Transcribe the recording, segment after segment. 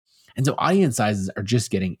And so audience sizes are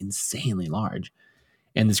just getting insanely large.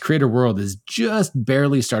 And this creator world is just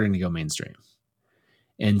barely starting to go mainstream.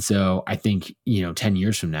 And so I think, 10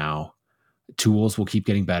 years from now, tools will keep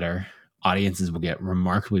getting better, audiences will get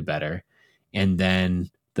remarkably better, and then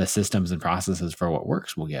the systems and processes for what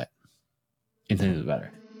works will get infinitely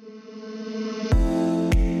better.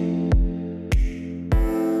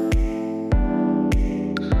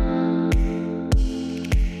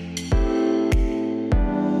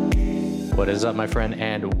 What is up, my friend,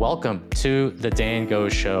 and welcome to the Dan Go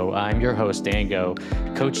Show. I'm your host, Dan Go,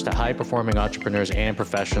 coach to high-performing entrepreneurs and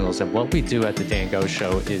professionals. And what we do at the Dan Go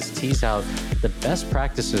Show is tease out the best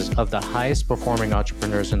practices of the highest-performing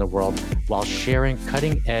entrepreneurs in the world while sharing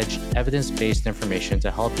cutting-edge, evidence-based information to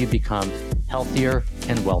help you become healthier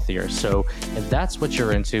and wealthier. So if that's what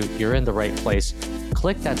you're into, you're in the right place.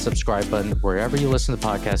 Click that subscribe button wherever you listen to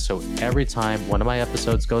podcasts so every time one of my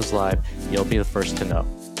episodes goes live, you'll be the first to know.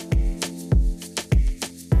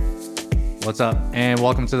 What's up? And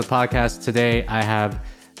welcome to the podcast. Today, I have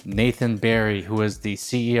Nathan Barry, who is the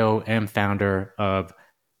CEO and founder of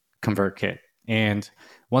ConvertKit. And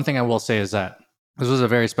one thing I will say is that this was a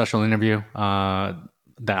very special interview that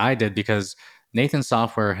I did because Nathan's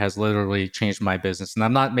software has literally changed my business. And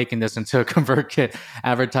I'm not making this into a ConvertKit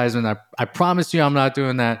advertisement. I promise you I'm not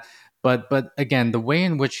doing that. But again, the way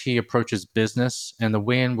in which he approaches business and the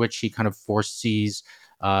way in which he kind of foresees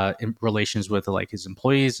in relations with like his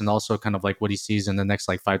employees and also kind of like what he sees in the next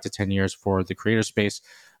like 5 to 10 years for the creator space.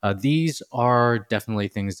 These are definitely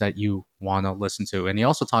things that you want to listen to. And he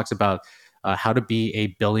also talks about how to be a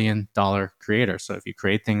 $1 billion creator. So if you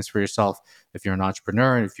create things for yourself, if you're an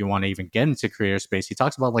entrepreneur, and if you want to even get into creator space, he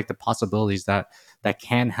talks about like the possibilities that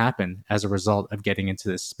can happen as a result of getting into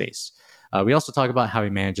this space. We also talk about how he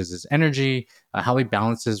manages his energy, how he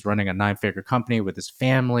balances running a 9-figure company with his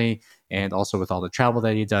family, and also with all the travel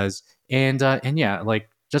that he does. And yeah, like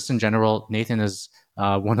just in general, Nathan is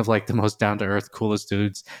one of like the most down-to-earth, coolest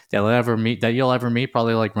dudes that you'll ever meet.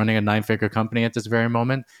 Probably like running a 9-figure company at this very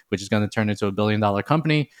moment, which is going to turn into a $1 billion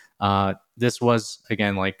company. This was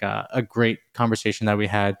again like a great conversation that we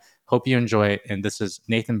had. Hope you enjoy it. And this is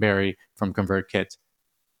Nathan Barry from ConvertKit.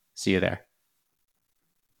 See you there.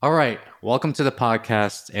 All right, welcome to the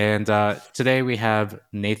podcast. And today we have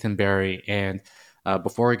Nathan Barry. And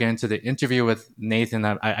before we get into the interview with Nathan,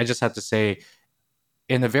 I just have to say,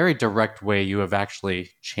 in a very direct way, you have actually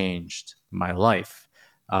changed my life.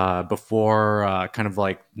 Before kind of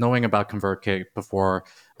like knowing about ConvertKit, before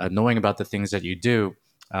knowing about the things that you do,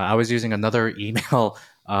 I was using another email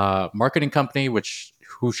marketing company,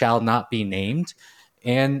 who shall not be named.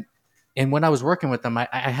 And when I was working with them, I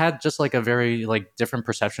had just like a very like different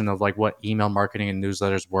perception of like what email marketing and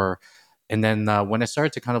newsletters were. And then when I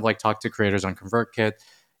started to kind of like talk to creators on ConvertKit,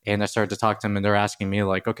 and I started to talk to them, and they're asking me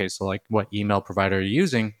like, okay, so like what email provider are you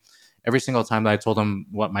using? Every single time that I told them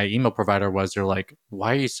what my email provider was, they're like,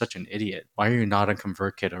 why are you such an idiot? Why are you not on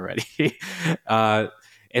ConvertKit already?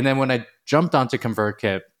 And then when I jumped onto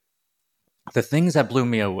ConvertKit, the things that blew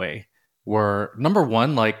me away were, number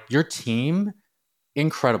one, like your team,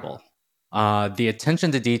 incredible. The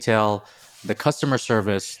attention to detail, the customer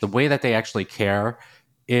service, the way that they actually care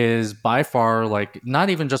is by far like not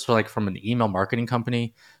even just for like from an email marketing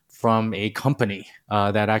company, from a company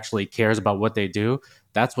that actually cares about what they do.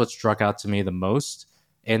 That's what struck out to me the most.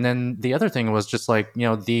 And then the other thing was just like,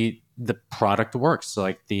 the product works, so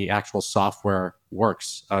like the actual software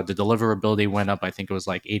works. The deliverability went up. I think it was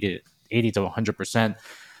like 80 to 100%.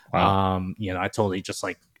 Wow. I totally just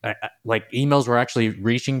like emails were actually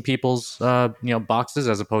reaching people's boxes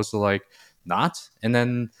as opposed to like not. And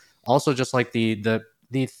then also just like the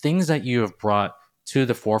things that you have brought to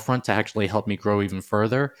the forefront to actually help me grow even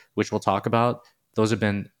further, which we'll talk about, those have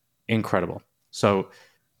been incredible. So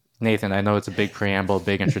Nathan, I know it's a big preamble,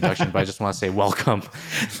 big introduction, but I just want to say welcome.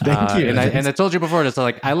 Thank you. And I told you before, it's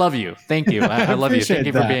like, I love you. Thank you. I love you. Thank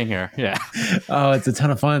you for being here. Yeah. Oh, it's a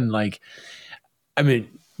ton of fun. Like, I mean,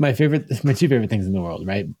 my two favorite things in the world,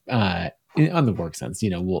 right? On the work sense,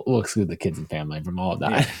 we'll exclude the kids and family from all of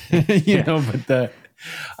that, but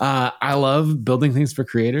I love building things for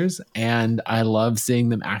creators, and I love seeing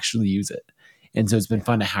them actually use it. And so it's been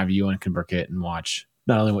fun to have you on ConvertKit and watch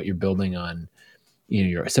not only what you're building on,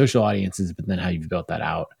 your social audiences, but then how you've built that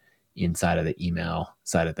out inside of the email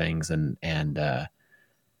side of things. And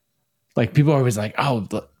like people are always like, oh,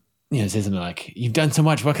 say something like, you've done so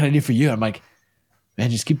much. What can I do for you? I'm like, man,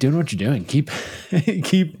 just keep doing what you're doing. Keep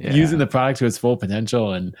using the product to its full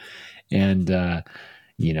potential and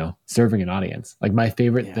serving an audience. Like my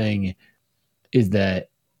favorite thing is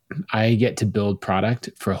that I get to build product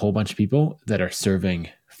for a whole bunch of people that are serving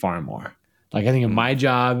far more. Like I think of my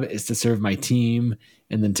job is to serve my team,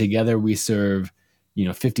 and then together we serve,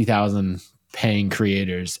 50,000 paying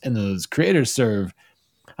creators, and those creators serve,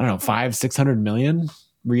 I don't know, 500-600 million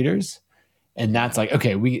readers. And that's like,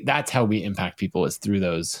 okay, that's how we impact people, is through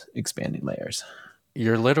those expanding layers.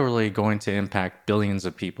 You're literally going to impact billions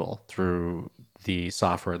of people through the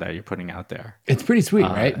software that you're putting out there. It's pretty sweet,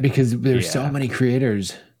 right? Because there's so many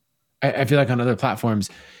creators. I feel like on other platforms,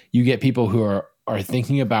 you get people who are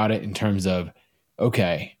thinking about it in terms of,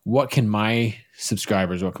 okay, what can my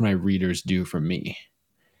subscribers, what can my readers do for me?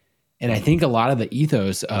 And I think a lot of the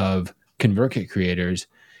ethos of ConvertKit creators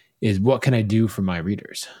is, what can I do for my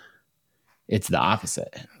readers? It's the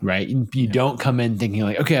opposite, right? You don't come in thinking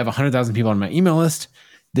like, okay, I have 100,000 people on my email list.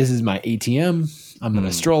 This is my ATM. I'm going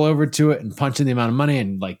to stroll over to it and punch in the amount of money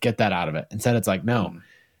and like get that out of it. Instead, it's like, no,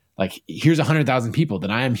 like here's 100,000 people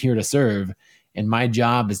that I am here to serve. And my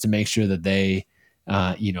job is to make sure that they,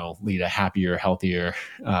 lead a happier, healthier,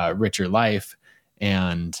 richer life.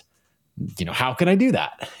 And, how can I do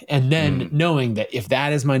that? And then knowing that if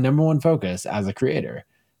that is my number one focus as a creator,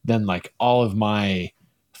 then like all of my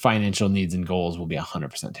financial needs and goals will be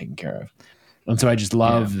 100% taken care of. And so I just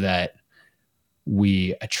love that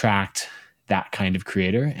we attract that kind of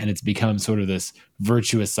creator, and it's become sort of this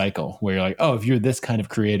virtuous cycle where you're like, oh, if you're this kind of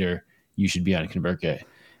creator, you should be on ConvertKit.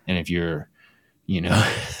 And if you're,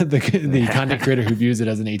 the content creator who views it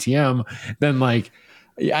as an ATM, then like,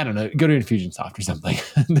 I don't know, go to Infusionsoft or something.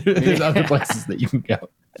 There's other places that you can go.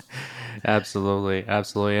 Absolutely.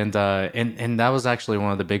 And that was actually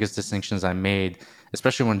one of the biggest distinctions I made,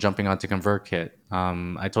 especially when jumping onto ConvertKit.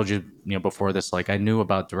 I told you, before this, like I knew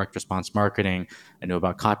about direct response marketing, I knew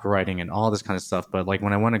about copywriting and all this kind of stuff. But like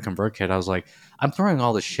when I went to ConvertKit, I was like, I'm throwing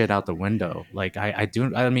all this shit out the window. Like I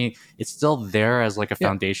mean, it's still there as like a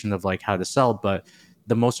foundation of like how to sell, but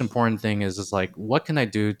the most important thing is like, what can I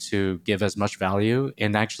do to give as much value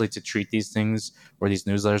and actually to treat these things or these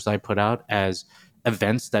newsletters that I put out as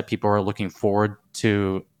events that people are looking forward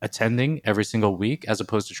to attending every single week, as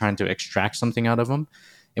opposed to trying to extract something out of them.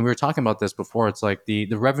 And we were talking about this before. It's like the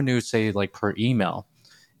revenue, say like per email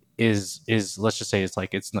is let's just say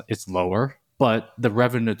it's lower, but the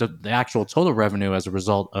revenue, the actual total revenue as a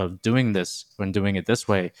result of doing this, when doing it this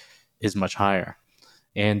way, is much higher.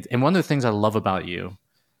 And one of the things I love about you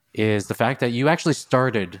is the fact that you actually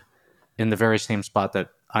started in the very same spot that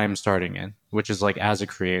I'm starting in, which is like as a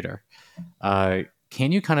creator.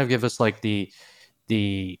 Can you kind of give us like the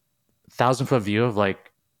 1,000-foot view of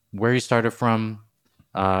like where you started from,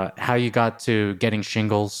 how you got to getting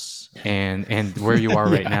shingles, and where you are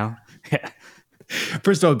right now? Yeah.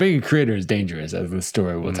 First of all, being a creator is dangerous, as the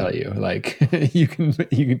story will tell you. Like you can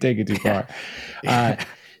take it too far.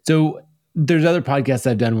 So there's other podcasts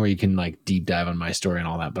I've done where you can like deep dive on my story and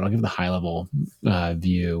all that, but I'll give the high level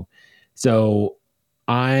view. So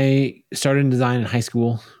I started in design in high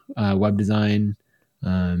school, web design,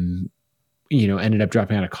 ended up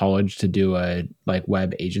dropping out of college to do a like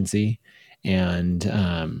web agency, and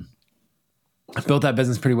I built that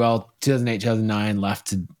business pretty well. 2008, 2009,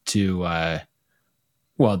 left to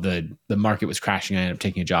the market was crashing. I ended up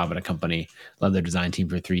taking a job at a company, led their design team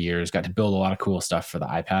for 3 years, got to build a lot of cool stuff for the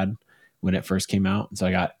iPad when it first came out. So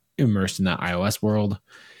I got immersed in that iOS world,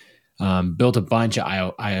 built a bunch of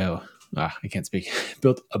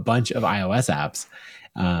built a bunch of iOS apps,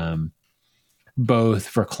 both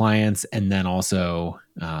for clients and then also,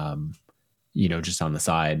 just on the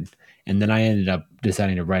side. And then I ended up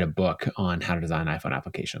deciding to write a book on how to design iPhone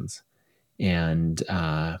applications. And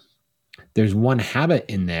there's one habit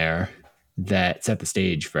in there that set the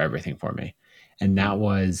stage for everything for me. And that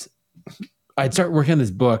was, I'd start working on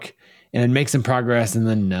this book and I'd make some progress and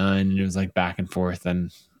then none. And it was like back and forth.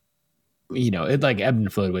 And, it like ebbed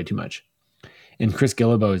and flowed way too much. And Chris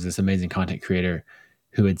Guillebeau is this amazing content creator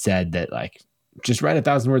who had said that like, just write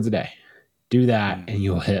 1,000 words a day, do that, and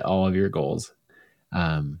you'll hit all of your goals.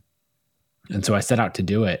 And so I set out to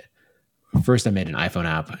do it. First, I made an iPhone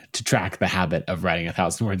app to track the habit of writing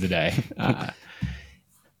 1,000 words a day.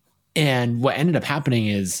 And what ended up happening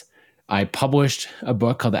is I published a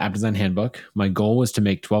book called the App Design Handbook. My goal was to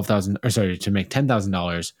make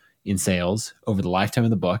 $10,000 in sales over the lifetime of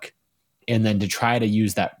the book, and then to try to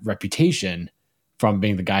use that reputation from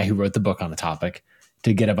being the guy who wrote the book on the topic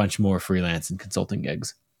to get a bunch more freelance and consulting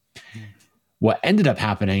gigs. What ended up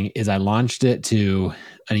happening is I launched it to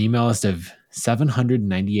an email list of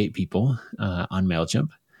 798 people on MailChimp.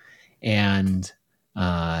 And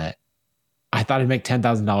I thought I'd make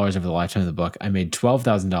 $10,000 over the lifetime of the book. I made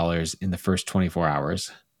 $12,000 in the first 24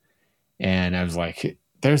 hours. And I was like,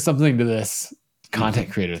 there's something to this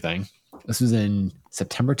content creator thing. This was in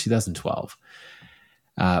September 2012.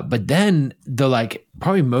 But then the like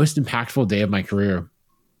probably most impactful day of my career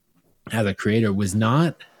as a creator was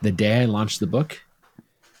not the day I launched the book.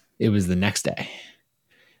 It was the next day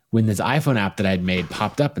when this iPhone app that I'd made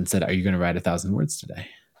popped up and said, "Are you going to write 1,000 words today?"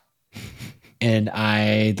 And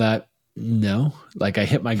I thought, no, like I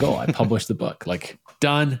hit my goal. I published the book, like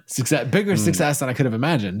done, success, bigger success than I could have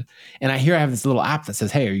imagined. And I have this little app that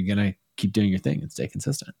says, "Hey, are you going to keep doing your thing and stay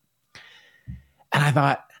consistent?" And I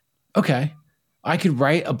thought, okay, I could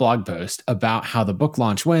write a blog post about how the book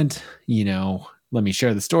launch went. Let me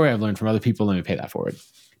share the story I've learned from other people. Let me pay that forward.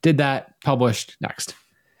 Did that, published, next.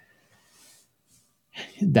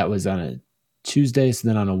 That was on a Tuesday. So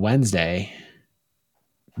then on a Wednesday,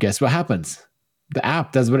 guess what happens? The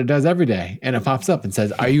app does what it does every day. And it pops up and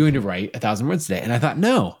says, "Are you going to write 1,000 words today?" And I thought,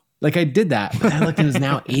 no, like I did that. But I looked and it was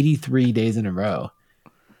now 83 days in a row.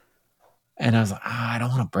 And I was like, I don't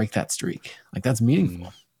want to break that streak. Like that's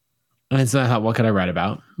meaningful. And so I thought, what could I write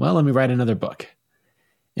about? Well, let me write another book.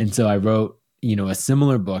 And so I wrote, a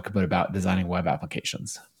similar book, but about designing web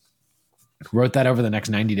applications. Wrote that over the next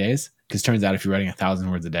 90 days, because turns out if you're writing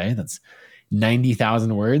 1,000 words a day, that's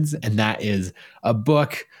 90,000 words. And that is a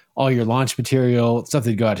book, all your launch material, stuff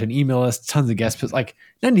that go out to an email list, tons of guest posts. Like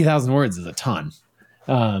 90,000 words is a ton.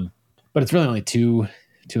 But it's really only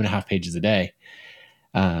 2.5 pages a day.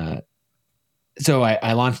 So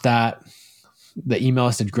I launched that. The email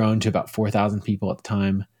list had grown to about 4,000 people at the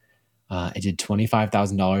time. I did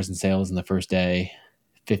 $25,000 in sales in the first day,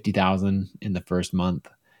 50,000 in the first month.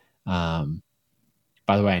 By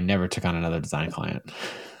the way, I never took on another design client.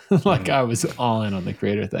 I was all in on the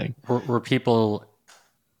creator thing. Were people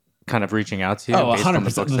kind of reaching out to you? Oh,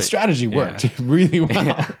 100%. The strategy worked really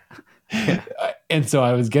well. Yeah. And so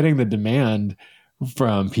I was getting the demand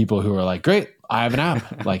from people who were like, "Great, I have an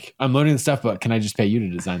app. Like I'm learning the stuff, but can I just pay you to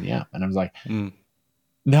design the app?" And I was like,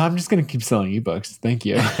 "No, I'm just going to keep selling ebooks. Thank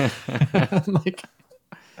you."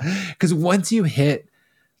 Because once you hit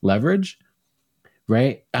leverage,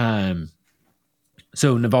 right?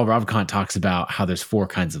 So Naval Ravikant talks about how there's 4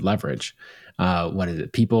 kinds of leverage. What is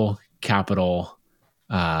it? People, capital,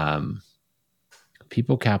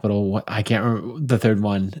 What I can't remember the third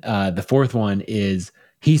one. The fourth one is,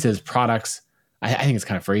 he says, products. I think it's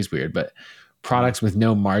kind of phrased weird, but products with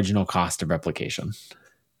no marginal cost of replication,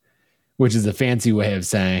 which is a fancy way of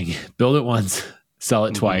saying build it once, sell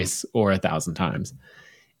it twice, or 1,000 times.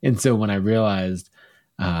 And so when I realized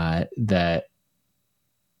that,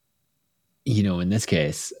 in this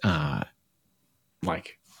case, I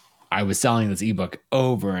was selling this ebook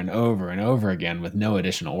over and over and over again with no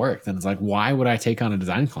additional work, then it's like, why would I take on a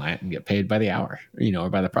design client and get paid by the hour, or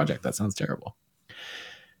by the project? That sounds terrible.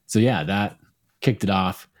 So yeah, that kicked it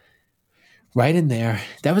off. Right in there,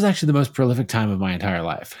 that was actually the most prolific time of my entire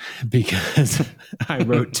life, because I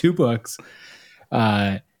wrote 2 books.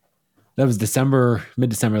 That was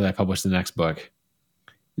mid-December that I published the next book.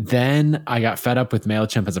 Then I got fed up with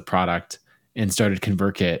MailChimp as a product and started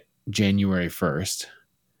ConvertKit January 1st.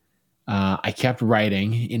 I kept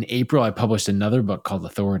writing. In April, I published another book called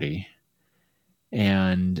Authority,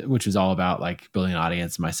 which was all about like building an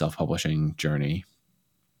audience, my self-publishing journey.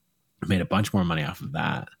 I made a bunch more money off of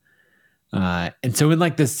that. And so in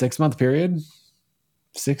like this 6-month period,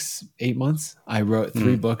 6-8 months, I wrote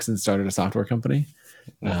 3 books and started a software company.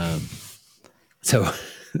 So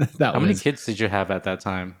how many kids did you have at that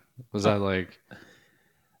time? Was that like?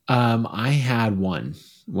 I had one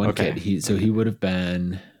kid. He would have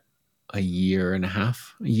been a year to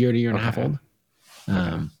a year and a half old.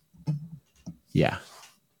 Yeah.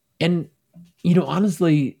 And,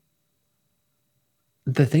 honestly,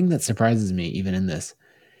 the thing that surprises me even in this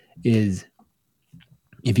is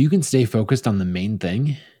if you can stay focused on the main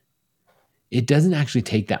thing, it doesn't actually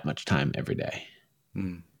take that much time every day.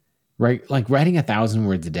 Right? Like writing 1,000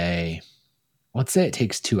 words a day, let's say it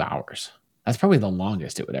takes 2 hours. That's probably the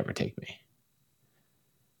longest it would ever take me.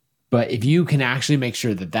 But if you can actually make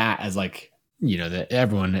sure that as like, that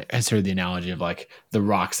everyone has heard the analogy of like the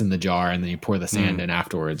rocks in the jar and then you pour the sand in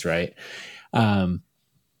afterwards, right?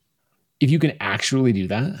 If you can actually do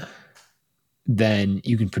that, then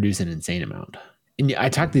you can produce an insane amount. And I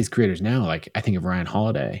talk to these creators now, like I think of Ryan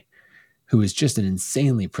Holiday, who is just an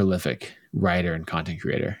insanely prolific writer and content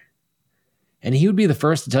creator. And he would be the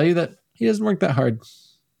first to tell you that he doesn't work that hard.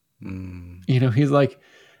 He's like,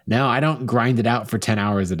 no, I don't grind it out for 10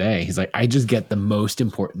 hours a day. He's like, I just get the most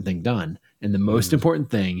important thing done. And the most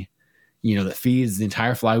important thing, that feeds the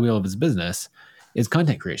entire flywheel of his business is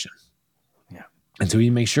content creation. Yeah. And so he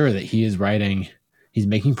makes sure that he's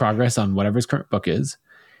making progress on whatever his current book is.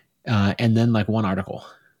 And then like 1 article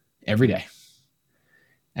every day.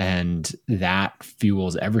 And that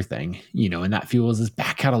fuels everything, and that fuels his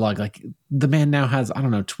back catalog. Like the man now has, I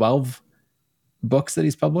don't know, 12 books that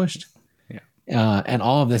he's published. Yeah. And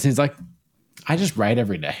all of this, he's like, I just write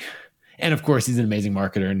every day. And of course he's an amazing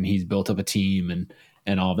marketer and he's built up a team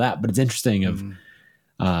and all of that. But it's interesting of,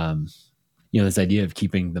 this idea of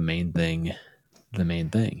keeping the main thing.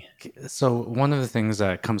 So one of the things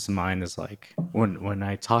that comes to mind is like when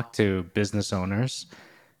I talk to business owners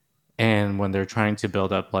and when they're trying to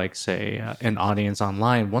build up, like, say, an audience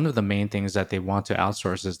online, one of the main things that they want to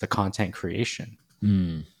outsource is the content creation.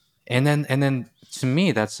 And then to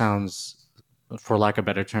me, that sounds, for lack of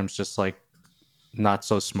better terms, just like not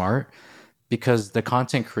so smart, because the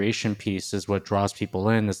content creation piece is what draws people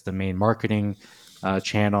in. It's the main marketing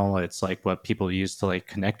channel. It's like what people use to like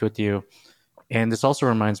connect with you. And this also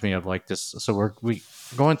reminds me of like this. So we're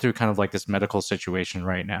going through kind of like this medical situation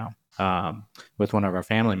right now with one of our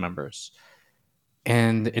family members.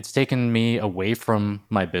 And it's taken me away from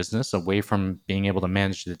my business, away from being able to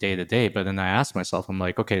manage the day to day. But then I asked myself, I'm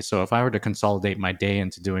like, okay, so if I were to consolidate my day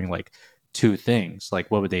into doing like two things, like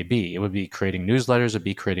what would they be? It would be creating newsletters, it'd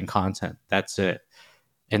be creating content. That's it.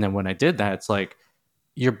 And then when I did that, it's like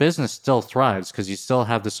your business still thrives because you still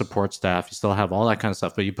have the support staff, you still have all that kind of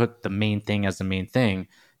stuff, but you put the main thing as the main thing.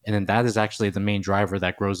 And then that is actually the main driver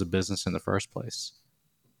that grows a business in the first place.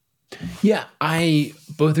 Yeah, I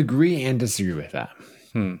both agree and disagree with that.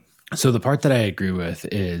 So the part that I agree with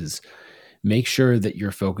is make sure that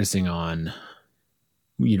you're focusing on,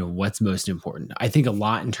 what's most important. I think a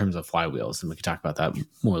lot in terms of flywheels, and we can talk about that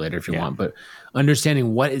more later if you want, but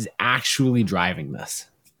understanding what is actually driving this.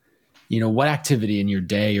 What activity in your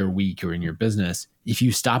day or week or in your business, if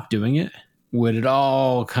you stop doing it, would it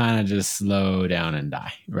all kind of just slow down and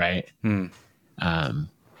die, right?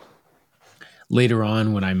 Later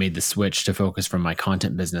on, when I made the switch to focus from my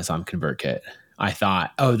content business on ConvertKit, I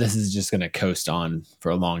thought, oh, this is just going to coast on for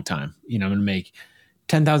a long time. I'm going to make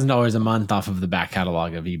 $10,000 a month off of the back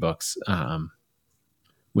catalog of ebooks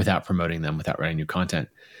without promoting them, without writing new content.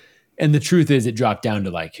 And the truth is it dropped down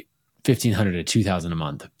to like $1,500 to $2,000 a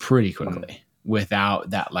month pretty quickly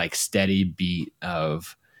without that like steady beat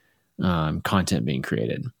of content being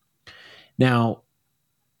created. Now,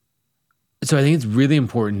 so I think it's really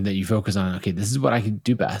important that you focus on, okay, this is what I can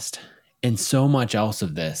do best. And so much else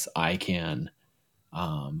of this, I can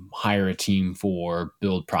hire a team for,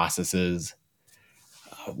 build processes.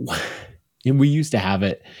 And we used to have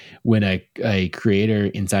it when a creator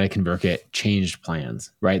inside of ConvertKit changed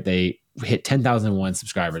plans, right? They hit 10,001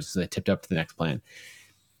 subscribers, so they tipped up to the next plan.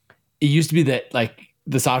 It used to be that like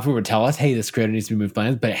the software would tell us, hey, this creator needs to move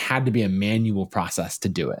plans, but it had to be a manual process to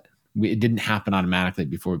do it. It didn't happen automatically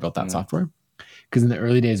before we built that software. Because in the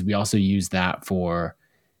early days, we also used that for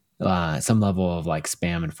some level of like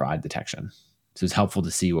spam and fraud detection. So it's helpful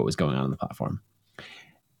to see what was going on the platform.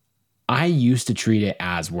 I used to treat it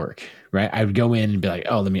as work, right? I would go in and be like,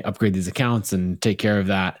 oh, let me upgrade these accounts and take care of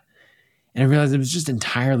that. And I realized it was just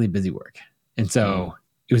entirely busy work. And so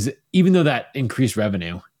it was, even though that increased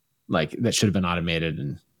revenue, like that should have been automated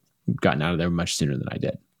and gotten out of there much sooner than I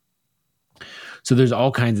did. So there's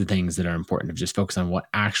all kinds of things that are important to just focus on what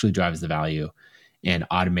actually drives the value and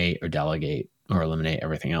automate or delegate or eliminate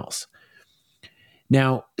everything else.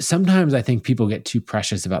 Now, sometimes I think people get too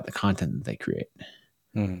precious about the content that they create,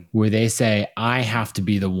 where they say, I have to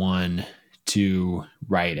be the one to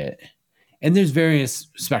write it. And there's various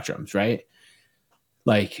spectrums, right?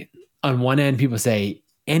 Like on one end, people say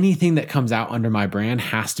anything that comes out under my brand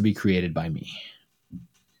has to be created by me.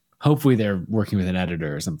 Hopefully they're working with an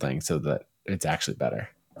editor or something so that it's actually better.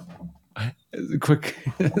 A quick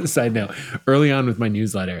side note. Early on with my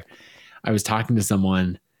newsletter, I was talking to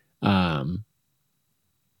someone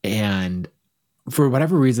and for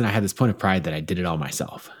whatever reason, I had this point of pride that I did it all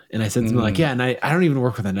myself. And I said something like, yeah, and I don't even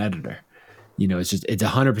work with an editor. It's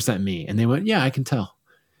 100% me. And they went, yeah, I can tell.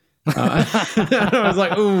 I was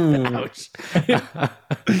like, ooh. Ouch.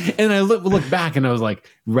 And I look back and I was like,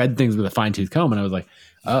 read things with a fine tooth comb. And I was like,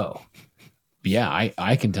 oh, yeah,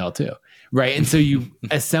 I can tell too. Right. And so you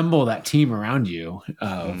assemble that team around you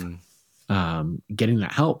of getting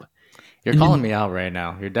that help. You're calling me out right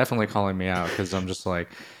now. You're definitely calling me out because I'm just like,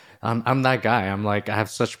 I'm that guy. I'm like, I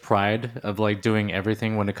have such pride of like doing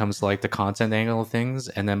everything when it comes to like the content angle of things.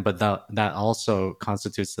 And then, but that also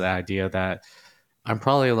constitutes the idea that I'm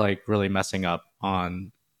probably like really messing up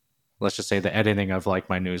on, let's just say, the editing of like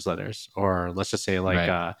my newsletters, or let's just say like,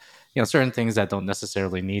 right. Certain things that don't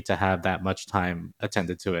necessarily need to have that much time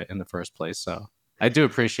attended to it in the first place. So I do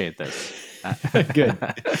appreciate this. Good.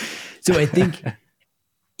 So I think,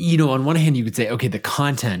 on one hand, you could say, okay, the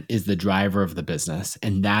content is the driver of the business,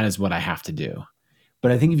 and that is what I have to do.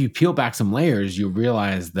 But I think if you peel back some layers, you'll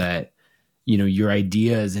realize that, your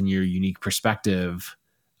ideas and your unique perspective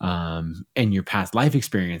and your past life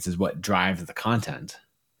experience is what drives the content.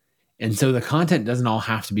 And so the content doesn't all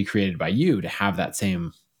have to be created by you to have that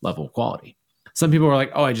same level of quality. Some people are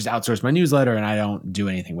like, oh, I just outsource my newsletter and I don't do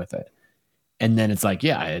anything with it. And then it's like,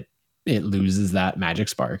 yeah, it loses that magic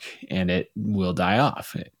spark and it will die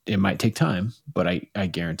off. It might take time, but I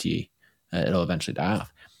guarantee it'll eventually die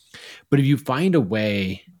off. But if you find a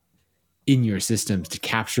way in your systems to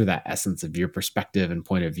capture that essence of your perspective and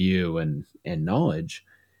point of view and knowledge,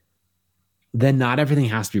 then not everything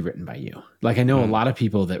has to be written by you. Like I know a lot of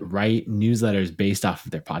people that write newsletters based off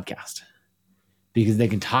of their podcast because they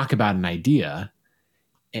can talk about an idea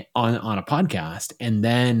on a podcast and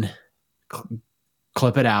then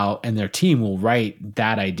clip it out and their team will write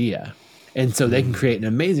that idea. And so they can create an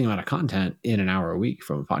amazing amount of content in an hour a week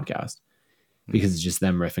from a podcast because it's just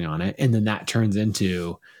them riffing on it. And then that turns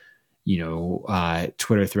into,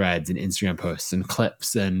 Twitter threads and Instagram posts and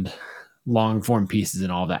clips and long form pieces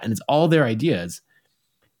and all that. And it's all their ideas,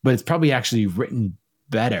 but it's probably actually written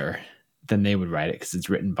better than they would write it because it's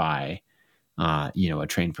written by, a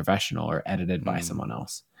trained professional or edited by someone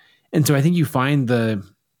else. And so I think you find the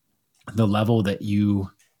level that you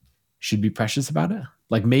should be precious about it.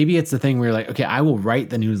 Like maybe it's the thing where you're like, okay, I will write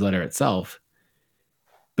the newsletter itself,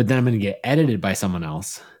 but then I'm going to get edited by someone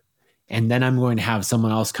else. And then I'm going to have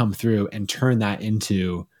someone else come through and turn that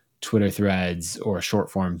into Twitter threads or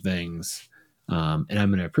short form things. And I'm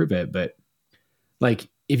going to approve it. But like,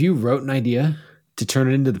 if you wrote an idea to turn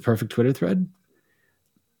it into the perfect Twitter thread,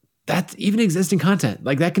 that's even existing content.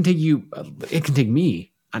 Like that can take it can take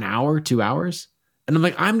me an hour, 2 hours. And I'm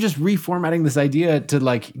like, I'm just reformatting this idea to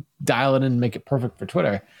like dial it in and make it perfect for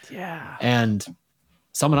Twitter. Yeah. And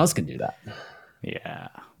someone else can do that. Yeah.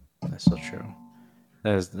 That's so true.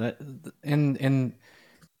 And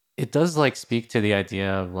it does like speak to the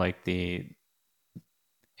idea of like it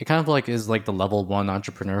kind of like is like the level one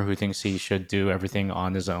entrepreneur who thinks he should do everything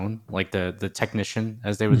on his own, like the technician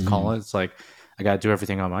as they would call it. It's like, I got to do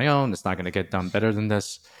everything on my own. It's not going to get done better than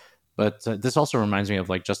this. But this also reminds me of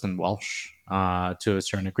like Justin Welsh to a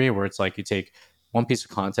certain degree, where it's like you take one piece of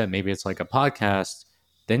content, maybe it's like a podcast,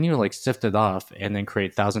 then you like sift it off and then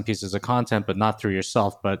create 1,000 pieces of content, but not through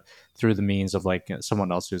yourself, but through the means of like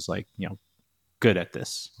someone else who's like, good at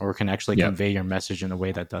this or can actually convey your message in a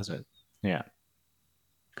way that does it. Yeah.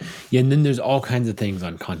 Yeah. And then there's all kinds of things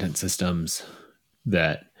on content systems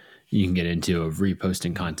that you can get into of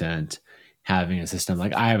reposting content, having a system.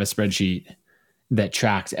 Like I have a spreadsheet that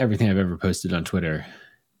tracks everything I've ever posted on Twitter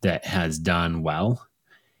that has done well.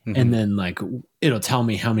 Mm-hmm. And then like, it'll tell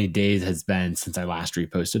me how many days has been since I last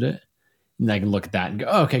reposted it. And I can look at that and go,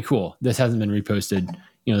 oh, okay, cool. This hasn't been reposted.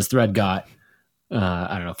 This thread got,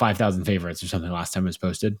 5,000 favorites or something last time it was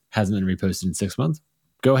posted. Hasn't been reposted in 6 months.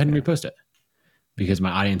 Go ahead and repost it because my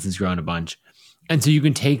audience has grown a bunch. And so you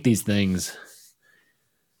can take these things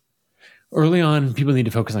early on. People need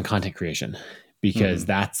to focus on content creation because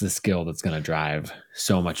that's the skill that's going to drive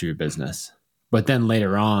so much of your business. But then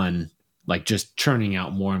later on, like just churning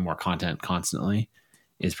out more and more content constantly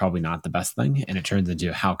is probably not the best thing. And it turns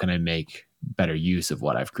into how can I make better use of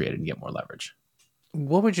what I've created and get more leverage.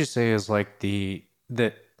 What would you say is like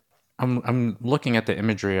I'm looking at the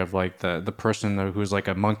imagery of like the person who's like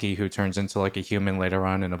a monkey who turns into like a human later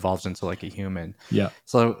on and evolves into like a human. Yeah.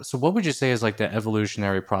 So what would you say is like the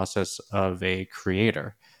evolutionary process of a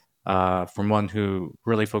creator, from one who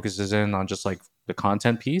really focuses in on just like the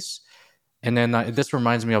content piece? And then this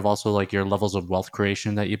reminds me of also like your levels of wealth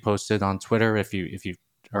creation that you posted on Twitter. If you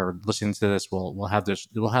are listening to this, we'll have this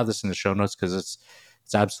in the show notes because it's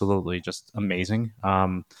absolutely just amazing.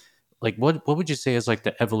 Like what would you say is like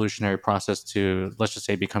the evolutionary process to, let's just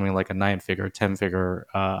say, becoming like a 9-figure, 10-figure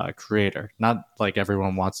creator? Not like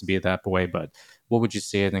everyone wants to be that way, but what would you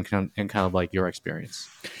say in kind of like your experience?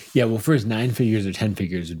 Yeah, well, first 9 figures or 10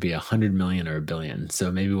 figures would be 100 million or 1 billion.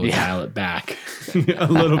 So maybe we'll dial it back a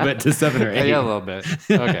little bit to 7 or 8. Yeah, a little bit.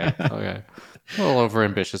 Okay. A little over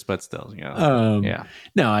ambitious, but still, yeah.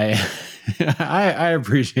 No, I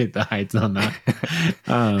appreciate the heights on that.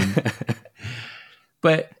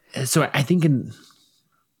 But so I think in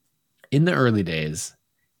the early days,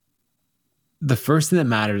 the first thing that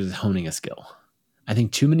matters is honing a skill. I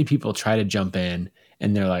think too many people try to jump in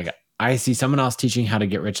and they're like, I see someone else teaching how to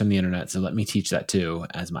get rich on the internet, so let me teach that too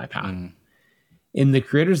as my path. In the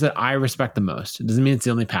creators that I respect the most, it doesn't mean it's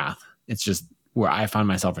the only path. It's just where I find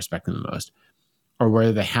myself respecting the most, or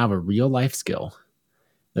where they have a real life skill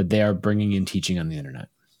that they are bringing in teaching on the internet.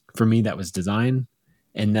 For me, that was design.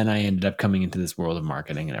 And then I ended up coming into this world of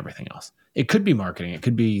marketing and everything else. It could be marketing, it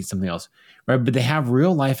could be something else, right? But they have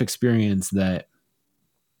real life experience that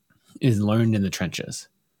is learned in the trenches,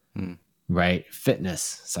 right?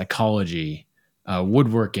 Fitness, psychology,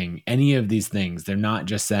 woodworking, any of these things. They're not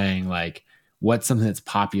just saying like, what's something that's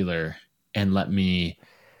popular and let me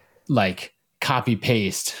like copy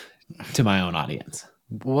paste to my own audience.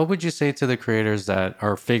 What would you say to the creators that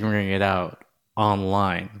are figuring it out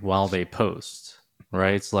online while they post,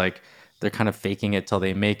 right? It's like they're kind of faking it till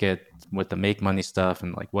they make it with the make money stuff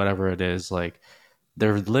and like whatever it is. Like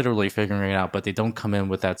they're literally figuring it out, but they don't come in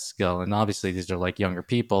with that skill. And obviously these are like younger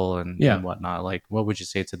people and whatnot. Like what would you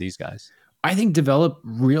say to these guys? I think develop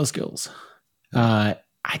real skills. I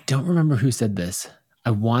don't remember who said this.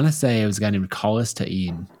 I want to say it was a guy named Khalis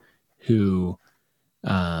Ta'id who he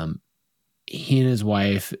and his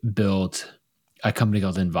wife built a company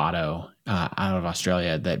called Envato out of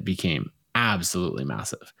Australia that became absolutely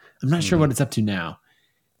massive. I'm not sure what it's up to now,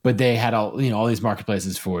 but they had all these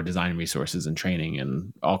marketplaces for design resources and training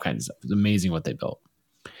and all kinds of stuff. It's amazing what they built.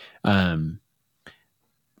 I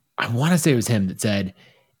want to say it was him that said,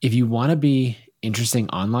 if you want to be interesting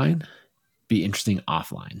online, be interesting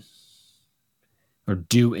offline, or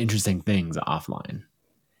do interesting things offline.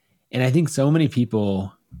 And I think so many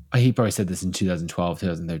people, he probably said this in 2012,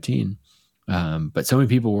 2013, but so many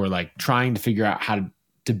people were like trying to figure out how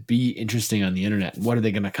to be interesting on the internet. What are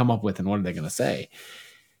they going to come up with and what are they going to say?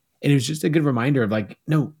 And it was just a good reminder of like,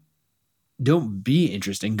 no, don't be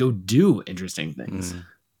interesting. Go do interesting things.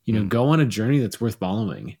 Go on a journey that's worth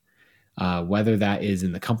following, whether that is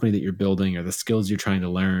in the company that you're building or the skills you're trying to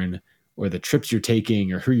learn or the trips you're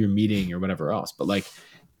taking or who you're meeting or whatever else. But like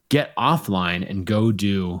get offline and go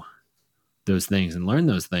do those things and learn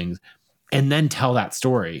those things and then tell that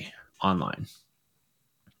story online.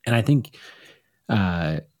 And I think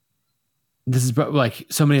this is like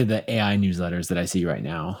so many of the AI newsletters that I see right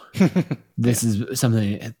now. This is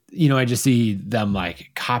something, I just see them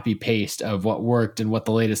like copy paste of what worked and what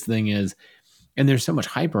the latest thing is. And there's so much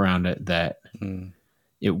hype around it that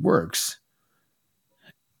it works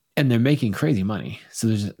and they're making crazy money. So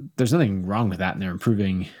there's nothing wrong with that. And they're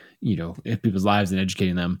improving, people's lives and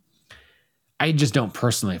educating them. I just don't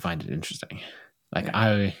personally find it interesting. Like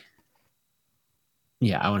I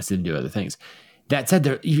want to see them do other things. That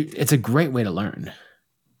said, it's a great way to learn,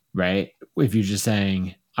 right? If you're just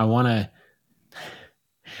saying, I want to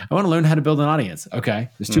learn how to build an audience. Okay,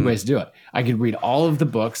 there's two ways to do it. I could read all of the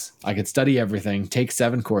books. I could study everything, take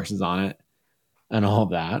 7 courses on it and all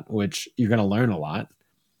of that, which you're going to learn a lot.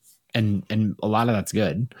 And a lot of that's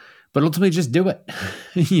good. But ultimately just do it.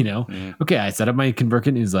 Okay, I set up my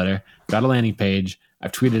ConvertKit newsletter, got a landing page.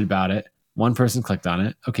 I've tweeted about it. One person clicked on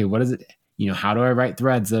it. Okay, what is it? How do I write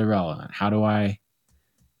threads that are relevant? How do I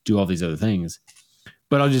do all these other things?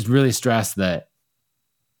 But I'll just really stress that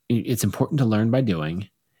it's important to learn by doing.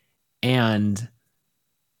 And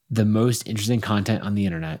the most interesting content on the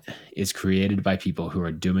internet is created by people who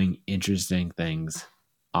are doing interesting things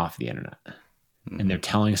off the internet. And they're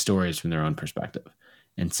telling stories from their own perspective.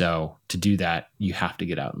 And so to do that, you have to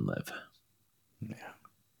get out and live.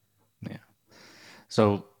 Yeah.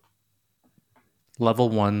 So level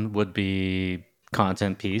 1 would be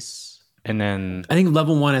content piece. And then I think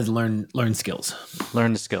level 1 is learn skills.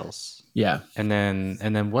 Learn the skills. Yeah. And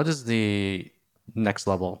then what is the next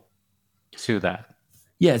level to that?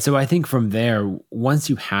 Yeah. So I think from there, once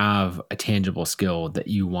you have a tangible skill that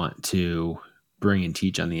you want to bring and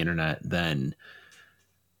teach on the internet, then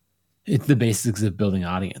it's the basics of building an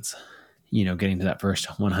audience, getting to that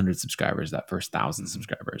first 100 subscribers, that first 1,000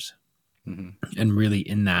 subscribers. And really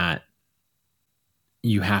in that,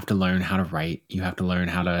 you have to learn how to write. You have to learn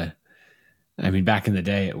how to, back in the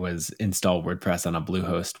day, it was install WordPress on a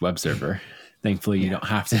Bluehost web server. Thankfully, you don't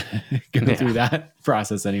have to go through that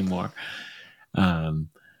process anymore. But,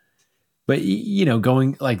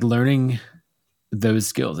 going like learning those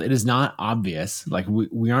skills, it is not obvious. Like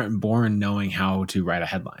we aren't born knowing how to write a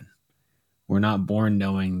headline. We're not born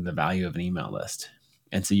knowing the value of an email list.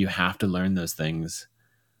 And so you have to learn those things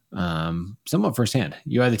somewhat firsthand.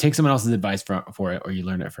 You either take someone else's advice for it or you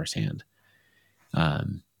learn it firsthand.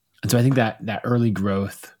 And so I think that early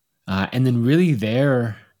growth, and then really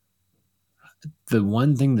the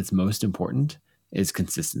one thing that's most important is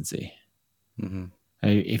consistency.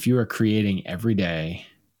 If you are creating every day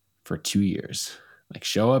for 2 years, like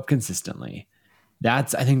show up consistently,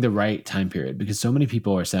 that's, I think, the right time period, because so many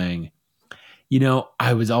people are saying,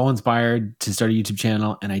 I was all inspired to start a YouTube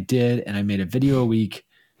channel and I did, and I made a video a week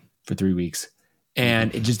for 3 weeks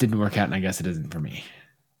and it just didn't work out. And I guess it isn't for me.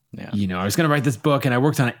 Yeah. I was going to write this book and I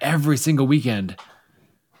worked on it every single weekend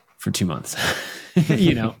for 2 months,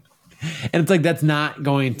 you know? And it's like, that's not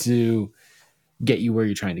going to get you where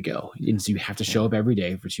you're trying to go. And so you have to show up every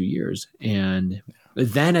day for 2 years. And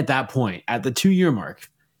then at that point, at the 2-year mark,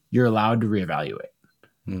 you're allowed to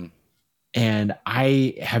reevaluate. And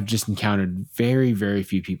I have just encountered very, very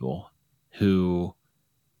few people who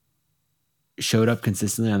showed up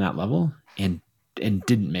consistently on that level and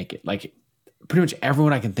didn't make it. Like pretty much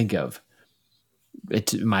everyone I can think of,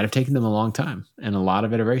 it might have taken them a long time and a lot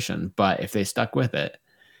of iteration, but if they stuck with it,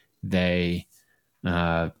 they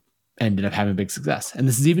ended up having big success. And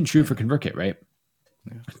this is even true for ConvertKit, right?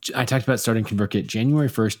 Yeah. I talked about starting ConvertKit January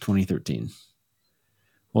 1st, 2013.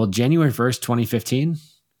 Well, January 1st, 2015,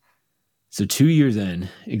 so 2 years in,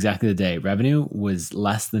 exactly the day, revenue was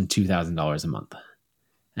less than $2,000 a month,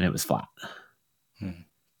 and it was flat.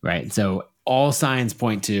 Right? So all signs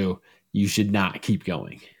point to you should not keep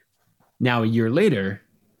going. Now, a year later,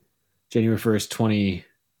 January 1st,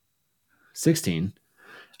 2016,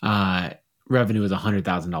 revenue was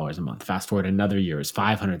 $100,000 a month. Fast forward another year is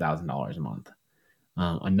 $500,000 a month.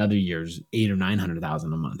 Another year's $800,000 or $900,000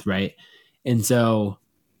 a month, right? And so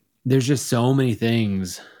there's just so many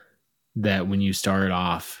things that when you start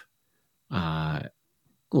off,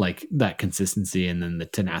 like that consistency and then the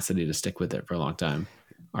tenacity to stick with it for a long time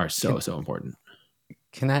are so important.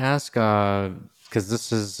 Can I ask, because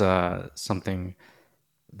this is something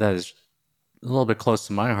that is a little bit close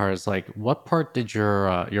to my heart, is like, what part did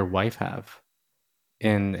your wife have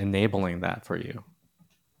in enabling that for you?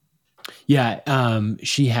 Yeah,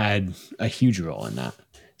 she had a huge role in that.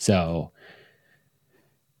 So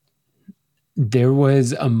there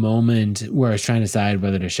was a moment where I was trying to decide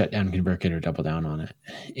whether to shut down ConvertKit or double down on it.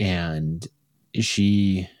 And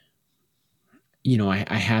she,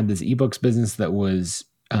 I had this ebooks business that was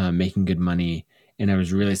making good money. And I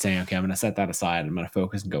was really saying, okay, I'm going to set that aside. I'm going to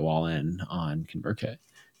focus and go all in on ConvertKit.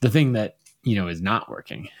 The thing that, is not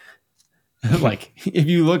working. Like if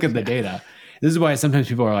you look at the data, this is why sometimes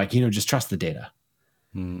people are like, just trust the data.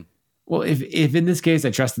 Well, if in this case,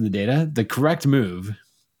 I trusted the data, the correct move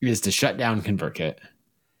is to shut down ConvertKit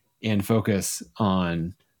and focus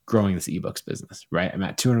on growing this ebooks business, right? I'm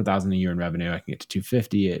at 200,000 a year in revenue. I can get to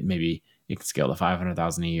 250. Maybe it can scale to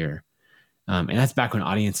 500,000 a year. And that's back when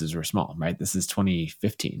audiences were small, right? This is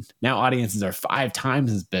 2015. Now audiences are 5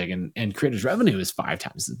 times as big and creators' revenue is 5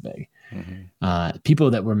 times as big. People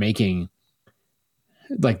that were making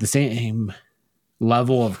like the same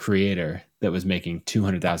level of creator that was making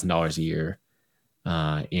 $200,000 a year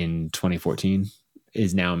in 2014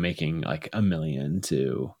 is now making like $1 million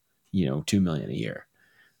to $2 million a year,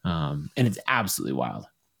 and it's absolutely wild.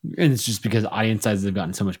 And it's just because audience sizes have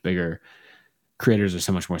gotten so much bigger, creators are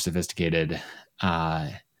so much more sophisticated,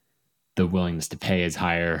 the willingness to pay is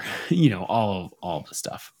higher, all of the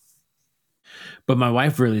stuff. But my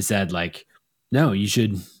wife really said, like, no, you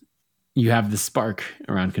have the spark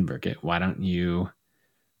around ConvertKit. Why don't you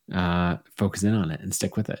focus in on it and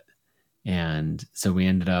stick with it? And so we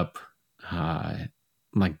ended up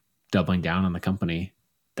like doubling down on the company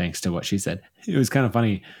thanks to what she said. It was kind of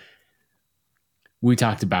funny. We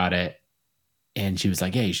talked about it and she was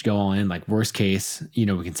like, "Hey, you should go all in. Like worst case, we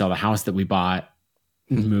can sell the house that we bought,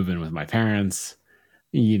 move in with my parents,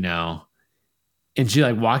 And she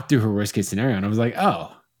like walked through her worst case scenario. And I was like,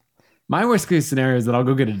 oh, my worst case scenario is that I'll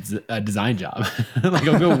go get a design job. Like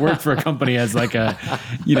I'll go work for a company as like a,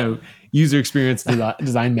 user experience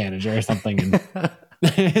design manager or something.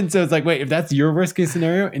 And so it's like, wait, if that's your worst case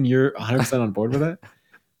scenario and you're 100% on board with it,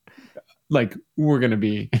 like we're going to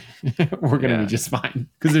be just fine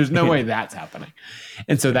because there's no way that's happening.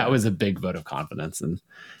 And so that was a big vote of confidence. And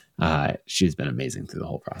she's been amazing through the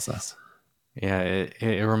whole process. Yeah.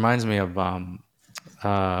 It reminds me of, when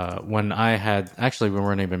we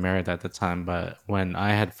weren't even married at the time, but when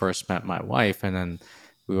I had first met my wife and then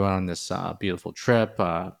we went on this beautiful trip,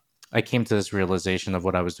 I came to this realization of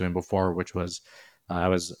what I was doing before, which was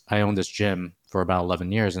I owned this gym for about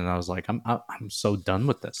 11 years and I was like, I'm so done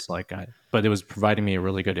with this. But it was providing me a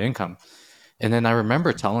really good income. And then I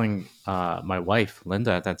remember telling my wife,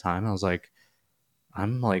 Linda, at that time, I was like,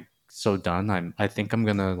 I'm like so done. I think I'm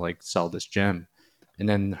going to like sell this gym. And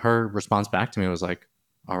then her response back to me was like,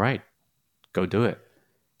 all right, go do it.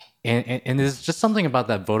 And there's just something about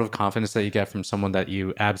that vote of confidence that you get from someone that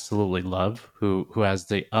you absolutely love, who has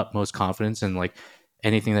the utmost confidence in like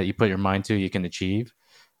anything that you put your mind to, you can achieve.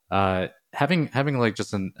 Having like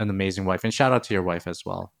just an amazing wife, and shout out to your wife as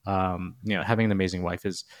well. Having an amazing wife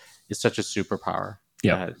is such a superpower.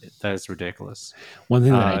 Yeah, that is ridiculous. One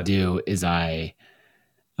thing that I do is a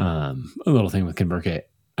little thing with ConvertKit,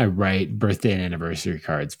 I write birthday and anniversary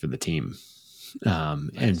cards for the team.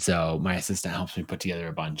 And so my assistant helps me put together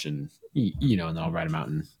a bunch, and and then I'll write them out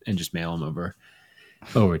and just mail them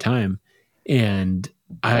over time. And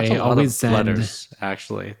That's a I lot always of send letters,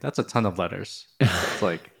 actually. That's a ton of letters. It's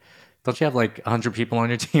like, don't you have like 100 people on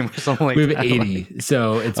your team or something like we have that? 80, Like,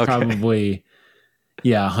 so it's okay. probably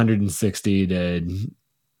 160 to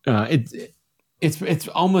it's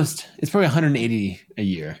probably 180 a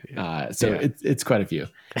year. So Yeah. it's quite a few.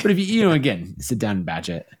 But if you again sit down and batch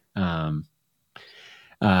it. But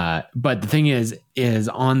the thing is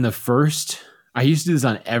on the first, I used to do this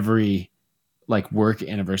on every like work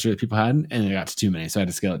anniversary that people had, and it got to too many, so I had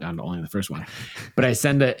to scale it down to only the first one. But I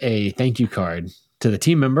send a thank you card to the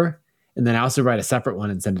team member, and then I also write a separate one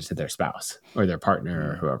and send it to their spouse or their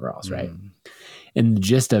partner or whoever else, right? And the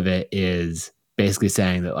gist of it is basically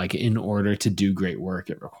saying that like in order to do great work,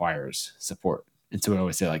 it requires support. And so I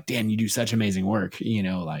always say like, Dan, you do such amazing work,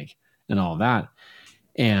 like, and all of that.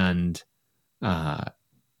 And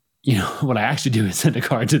what I actually do is send a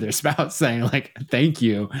card to their spouse saying like, thank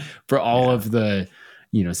you for all of the,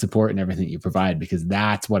 support and everything you provide, because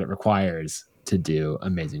that's what it requires to do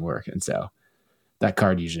amazing work. And so that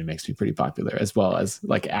card usually makes me pretty popular, as well as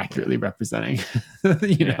like accurately representing,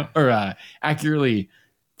 or accurately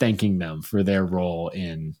thanking them for their role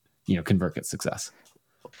in, ConvertKit's success.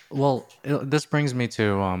 Well, this brings me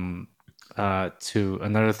to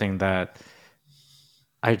another thing that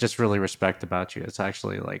I just really respect about you. It's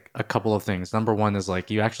actually like a couple of things. Number one is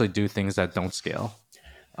like you actually do things that don't scale,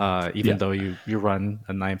 even though you run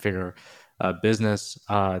a 9-figure business.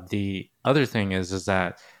 The other thing is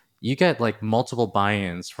that you get like multiple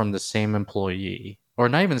buy-ins from the same employee, or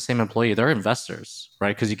not even the same employee. They're investors,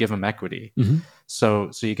 right? Because you give them equity. Mm-hmm.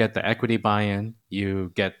 So you get the equity buy-in,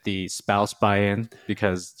 you get the spouse buy-in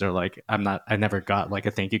because they're like, I never got like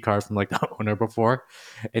a thank you card from like the owner before.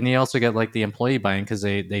 And you also get like the employee buy-in because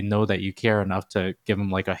they know that you care enough to give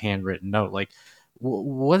them like a handwritten note. Like,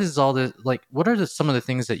 what is all this? Like, what are some of the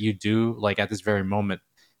things that you do like at this very moment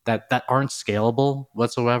that aren't scalable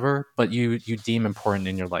whatsoever, but you deem important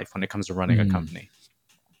in your life when it comes to running a company?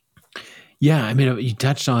 Yeah, I mean, you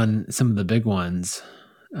touched on some of the big ones.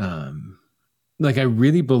 Like I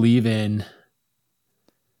really believe in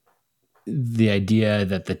the idea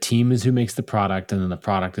that the team is who makes the product, and then the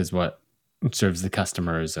product is what serves the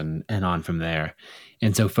customers, and on from there.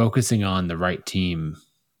 And so focusing on the right team,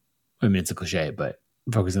 I mean, it's a cliche, but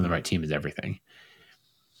focusing on the right team is everything.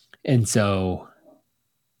 And so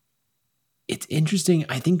it's interesting.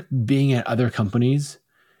 I think being at other companies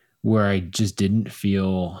where I just didn't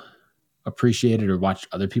feel appreciated or watched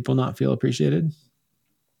other people not feel appreciated,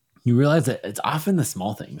 you realize that it's often the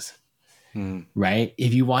small things, right?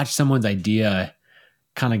 If you watch someone's idea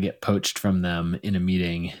kind of get poached from them in a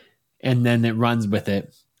meeting, and then it runs with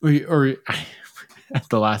it, or at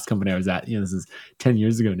the last company I was at, this is 10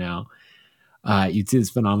 years ago now, you'd see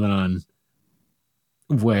this phenomenon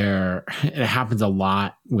where it happens a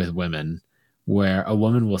lot with women, where a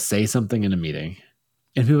woman will say something in a meeting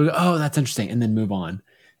and people go, oh, that's interesting, and then move on.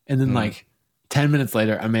 And then like 10 minutes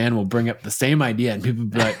later, a man will bring up the same idea and people will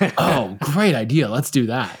be like, oh, great idea. Let's do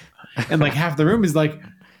that. And like half the room is like,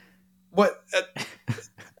 what,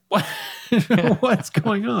 what's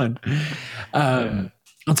going on? And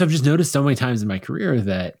so I've just noticed so many times in my career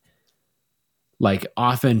that like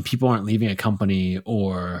often people aren't leaving a company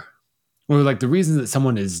or like the reason that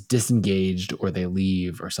someone is disengaged or they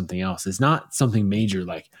leave or something else is not something major.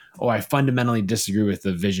 Like, oh, I fundamentally disagree with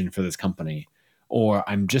the vision for this company, or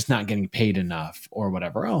I'm just not getting paid enough, or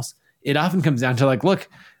whatever else. It often comes down to like, look,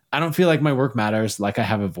 I don't feel like my work matters, like I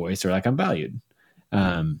have a voice, or like I'm valued.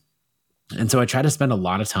 And so I try to spend a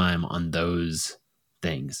lot of time on those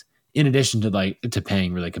things, in addition to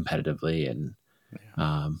paying really competitively and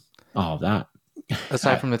all of that.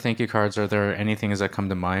 Aside from the thank you cards, are there any things that come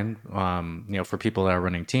to mind? For people that are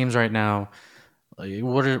running teams right now,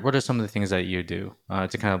 what are some of the things that you do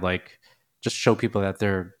to kind of like just show people that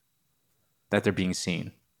they're being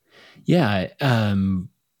seen? Yeah.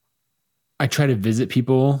 I try to visit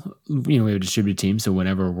people. We have a distributed team, so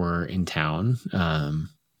whenever we're in town,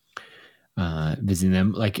 visiting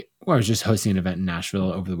them. Like, I was just hosting an event in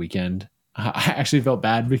Nashville over the weekend. I actually felt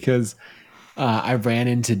bad because I ran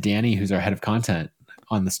into Danny, who's our head of content,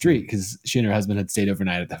 on the street because she and her husband had stayed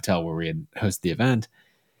overnight at the hotel where we had hosted the event.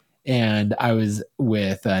 And I was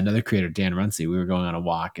with another creator, Dan Runcie. We were going on a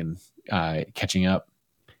walk and catching up.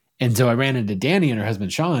 And so I ran into Danny and her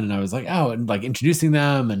husband, Sean, and I was like, oh, and like introducing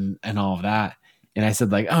them and all of that. And I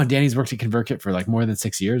said like, oh, Danny's worked at ConvertKit for like more than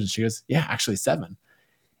 6 years. And she goes, yeah, actually 7.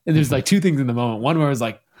 And there's like two things in the moment. One where I was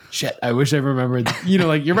like, shit, I wish I remembered,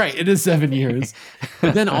 like, you're right. It is 7 years.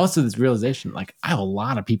 But then also this realization, like, I have a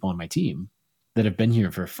lot of people on my team that have been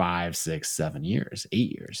here for 5, 6, 7 years,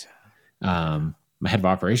 8 years. My head of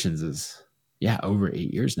operations is over 8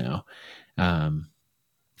 years now. I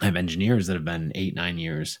have engineers that have been 8, 9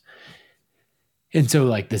 years. And so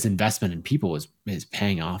like this investment in people is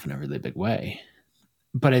paying off in a really big way.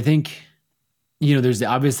 But I think, there's the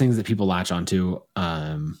obvious things that people latch onto,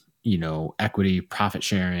 equity, profit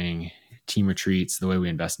sharing, team retreats, the way we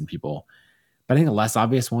invest in people. But I think the less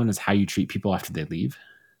obvious one is how you treat people after they leave.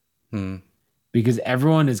 Because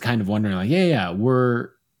everyone is kind of wondering like, we're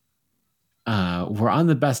on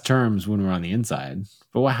the best terms when we're on the inside,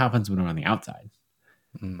 but what happens when we're on the outside?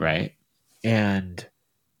 Right. And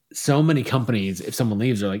so many companies, if someone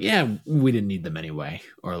leaves, they're like, we didn't need them anyway.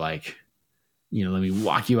 Or like, let me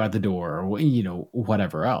walk you out the door or,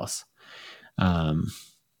 whatever else. And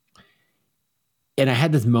I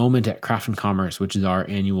had this moment at Craft and Commerce, which is our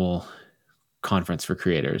annual conference for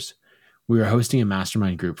creators. We were hosting a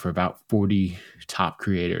mastermind group for about 40 top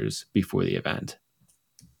creators before the event.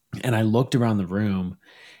 And I looked around the room,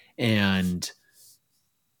 and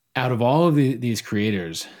out of all of these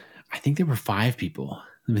creators, I think there were 5 people.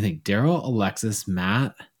 Let me think. Daryl, Alexis,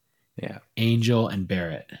 Matt, Angel, and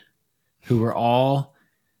Barrett, who were all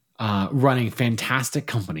running fantastic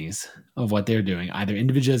companies of what they're doing, either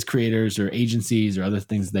individual as creators or agencies or other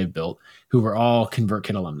things they've built, who were all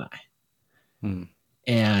ConvertKit alumni.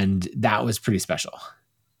 And that was pretty special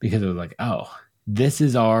because it was like, oh, this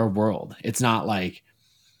is our world. It's not like,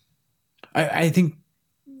 I think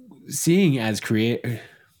seeing as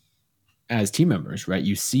team members, right?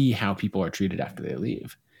 You see how people are treated after they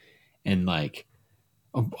leave. And like,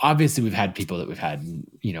 obviously we've had people that we've had,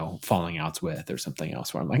 falling outs with or something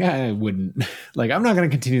else where I'm like, I wouldn't like, I'm not going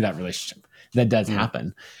to continue that relationship. That does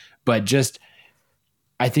happen. But just,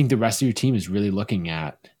 I think the rest of your team is really looking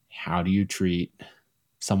at how do you treat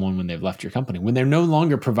someone when they've left your company, when they're no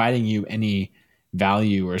longer providing you any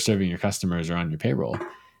value or serving your customers or on your payroll.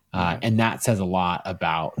 And that says a lot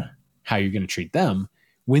about how you're going to treat them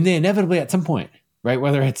when they inevitably at some point, right?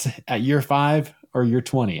 Whether it's at year 5 or year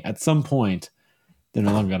 20, at some point, they're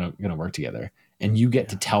no longer going to work together. And you get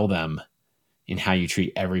to tell them in how you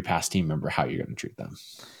treat every past team member, how you're going to treat them.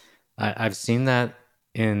 I've seen that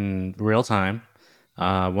in real time.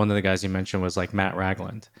 One of the guys you mentioned was like Matt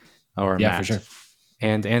Ragland or Matt. For sure.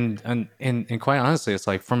 And quite honestly, it's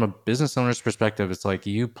like from a business owner's perspective, it's like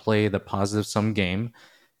you play the positive sum game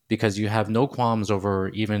because you have no qualms over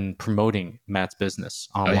even promoting Matt's business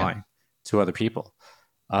online to other people.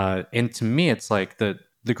 And to me, it's like the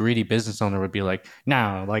greedy business owner would be like,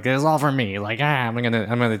 no, like it's all for me. Like, I'm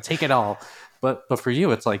gonna take it all. But for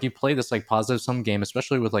you, it's like you play this like positive sum game,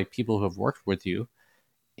 especially with like people who have worked with you,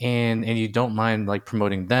 and you don't mind like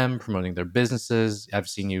promoting them, promoting their businesses. I've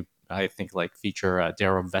seen you, I think, like feature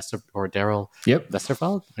Daryl Westerfeld,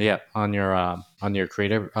 on your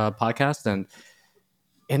creative podcast, and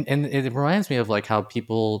it reminds me of like how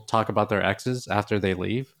people talk about their exes after they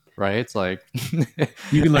leave, right? It's like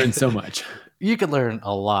you can learn so much. You could learn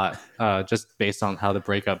a lot just based on how the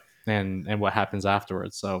breakup and what happens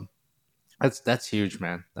afterwards. So that's huge,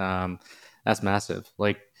 man. That's massive.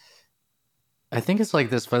 Like, I think it's like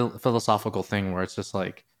this philosophical thing where it's just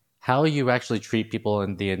like how you actually treat people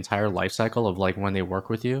in the entire life cycle of like when they work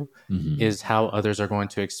with you is how others are going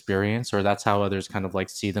to experience, or that's how others kind of like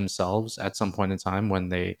see themselves at some point in time when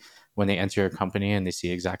they enter your company and they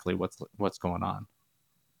see exactly what's going on.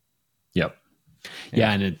 Yep.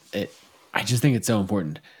 Yeah. And I just think it's so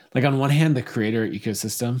important. Like on one hand, the creator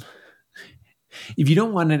ecosystem, if you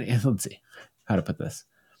don't want any, let's see how to put this.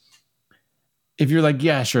 If you're like,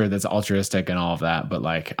 yeah, sure, that's altruistic and all of that, but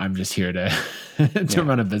like, I'm just here to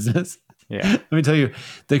run a business. Yeah. Let me tell you,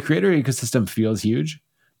 the creator ecosystem feels huge.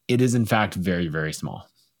 It is in fact very, very small.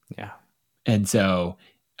 Yeah. And so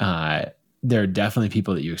there are definitely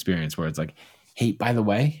people that you experience where it's like, hey, by the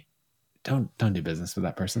way, don't do business with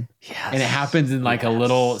that person. Yes. And it happens in like a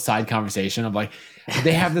little side conversation of like,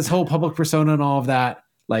 they have this whole public persona and all of that.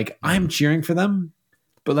 Like, I'm cheering for them,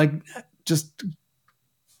 but like, just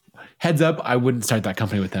heads up, I wouldn't start that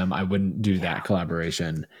company with them. I wouldn't do that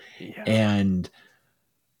collaboration. Yeah. And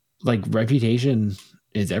like, reputation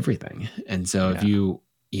is everything. And so if you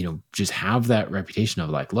just have that reputation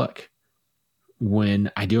of like, look,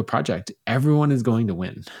 when I do a project, everyone is going to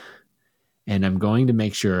win. And I'm going to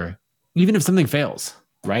make sure, even if something fails,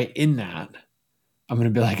 right, in that, I'm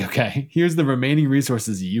going to be like, okay, here's the remaining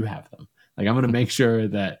resources, you have them. Like, I'm going to make sure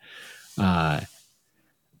that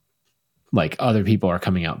like other people are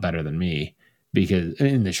coming out better than me, because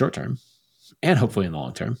in the short term and hopefully in the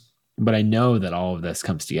long term, but I know that all of this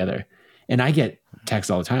comes together. And I get texts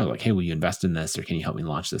all the time like, hey, will you invest in this? Or can you help me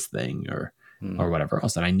launch this thing? Or or whatever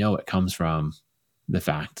else. And I know it comes from the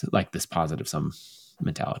fact, like this positive sum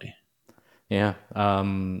mentality. Yeah.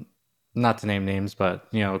 Not to name names, but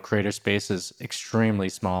creator space is extremely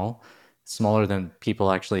small, smaller than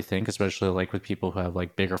people actually think, especially like with people who have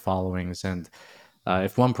like bigger followings. And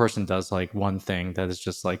if one person does like one thing that is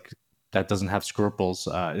just like that doesn't have scruples,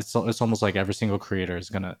 it's almost like every single creator is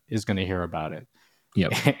gonna hear about it.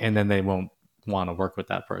 Yep. And then they won't want to work with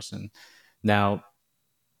that person. Now,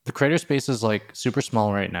 the creator space is like super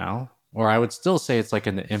small right now, or I would still say it's like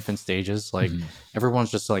in the infant stages. Like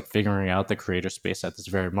everyone's just like figuring out the creator space at this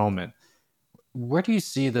very moment. Where do you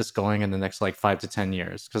see this going in the next like 5 to 10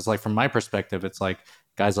 years? Because like from my perspective, it's like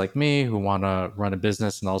guys like me who want to run a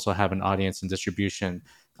business and also have an audience and distribution.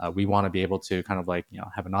 We want to be able to kind of like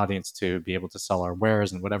have an audience to be able to sell our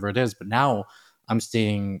wares and whatever it is. But now I'm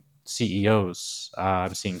seeing CEOs,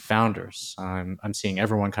 I'm seeing founders, I'm seeing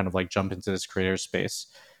everyone kind of like jump into this creator space.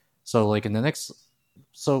 So like in the next,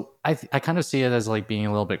 so I kind of see it as like being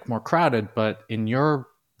a little bit more crowded. But in your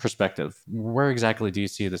perspective, where exactly do you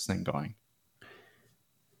see this thing going?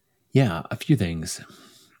 Yeah, a few things.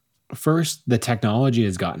 First, the technology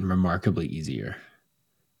has gotten remarkably easier.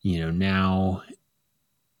 Now,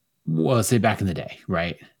 well, say back in the day,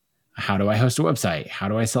 right? How do I host a website? How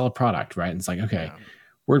do I sell a product, right? And it's like, okay,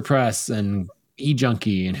 WordPress and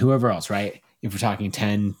eJunkie and whoever else, right? If we're talking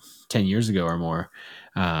 10 years ago or more,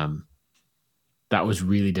 that was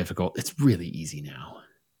really difficult. It's really easy now.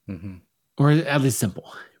 Or at least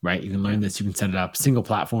simple, right? You can learn this, you can set it up. Single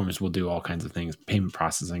platforms will do all kinds of things. Payment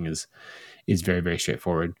processing is very, very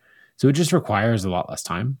straightforward. So it just requires a lot less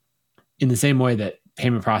time. In the same way that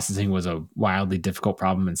payment processing was a wildly difficult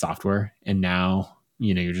problem in software. And now,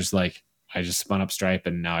 you're just like, I just spun up Stripe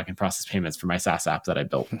and now I can process payments for my SaaS app that I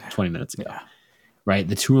built 20 minutes ago, right?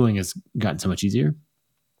 The tooling has gotten so much easier.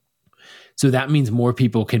 So that means more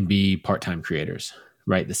people can be part-time creators,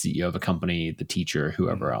 right? The CEO of a company, the teacher,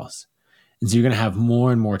 whoever else. And so you're going to have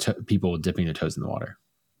more and more people dipping their toes in the water.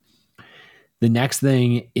 The next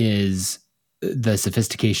thing is the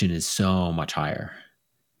sophistication is so much higher,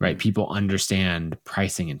 right? People understand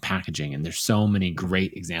pricing and packaging, and there's so many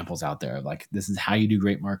great examples out there of like, this is how you do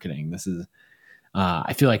great marketing. This is,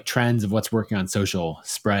 I feel like trends of what's working on social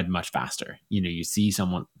spread much faster. You see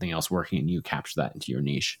something else working and you capture that into your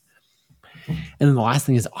niche. And then the last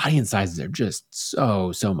thing is audience sizes are just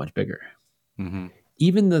so much bigger.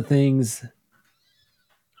 Even the things,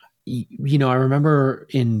 I remember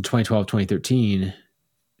in 2012, 2013,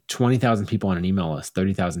 20,000 people on an email list,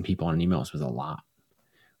 30,000 people on an email list was a lot,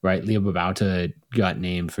 right? Leo Babauta got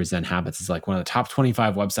named for Zen Habits as like one of the top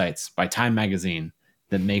 25 websites by Time Magazine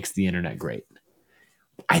that makes the internet great.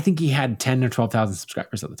 I think he had 10 or 12,000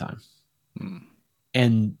 subscribers at the time.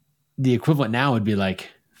 And the equivalent now would be like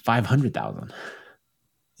 500,000,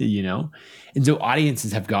 And so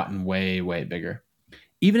audiences have gotten way, way bigger.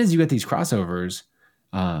 Even as you get these crossovers,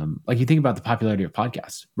 like you think about the popularity of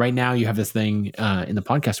podcasts. Right now you have this thing in the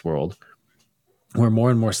podcast world where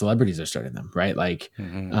more and more celebrities are starting them, right? Like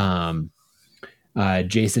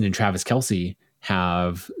Jason and Travis Kelce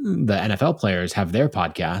have the NFL players have their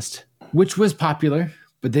podcast, which was popular,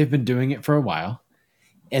 but they've been doing it for a while.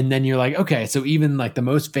 And then you're like, okay, so even like the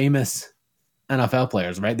most famous NFL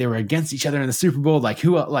players, right? They were against each other in the Super Bowl.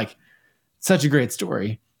 Like such a great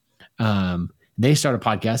story. They start a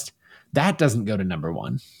podcast that doesn't go to number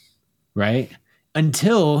one, right?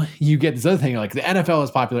 Until you get this other thing, like the NFL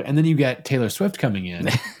is popular, and then you get Taylor Swift coming in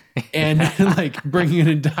and like bringing an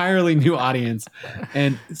entirely new audience.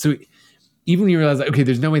 And so even when you realize, okay,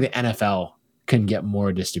 there's no way the NFL can get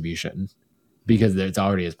more distribution because it's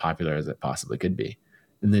already as popular as it possibly could be.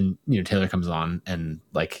 And then, Taylor comes on and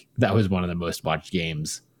like, that was one of the most watched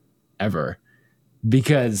games ever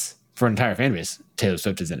because for an entire fan base, Taylor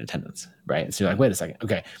Swift is in attendance, right? And so you're like, wait a second.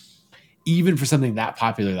 Okay. Even for something that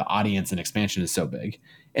popular, the audience and expansion is so big.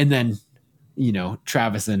 And then,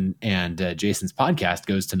 Travis and Jason's podcast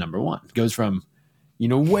goes to number one, goes from,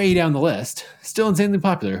 way down the list, still insanely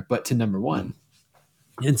popular, but to number one.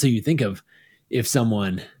 And so you think of if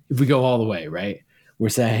we go all the way, right? We're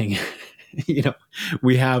saying,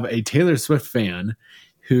 we have a Taylor Swift fan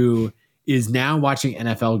who is now watching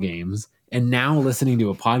NFL games and now listening to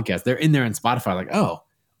a podcast. They're in there on Spotify like, oh,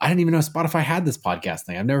 I didn't even know Spotify had this podcast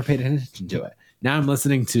thing. I've never paid attention to it. Now I'm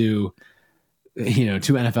listening to,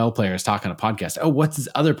 two NFL players talk on a podcast. Oh, what's this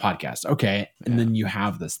other podcast? Okay. And then you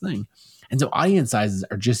have this thing. And so audience sizes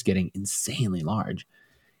are just getting insanely large.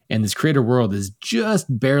 And this creator world is just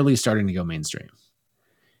barely starting to go mainstream.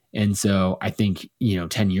 And so I think,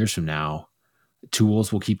 10 years from now,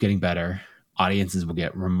 tools will keep getting better. Audiences will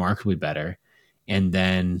get remarkably better. And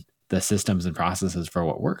then the systems and processes for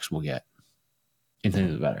what works will get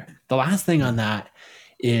Infinitely better. The last thing on that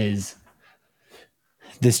is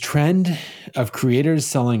this trend of creators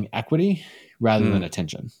selling equity rather than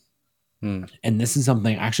attention. And this is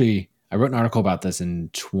something, actually, I wrote an article about this in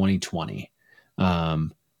 2020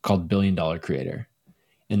 called $1 Billion Creator.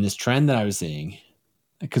 And this trend that I was seeing,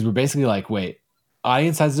 because we're basically like, wait,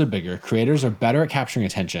 audience sizes are bigger. Creators are better at capturing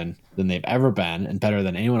attention than they've ever been and better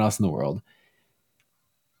than anyone else in the world.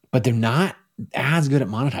 But they're not as good at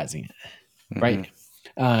monetizing it, right?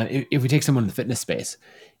 If we take someone in the fitness space,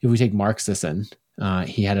 if we take Mark Sisson,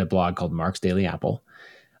 he had a blog called Mark's Daily Apple,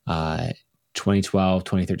 2012,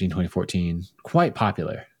 2013, 2014, quite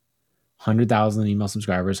popular. 100,000 email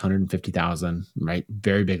subscribers, 150,000, right?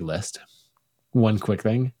 Very big list. One quick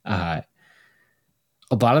thing. A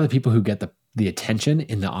lot of the people who get the attention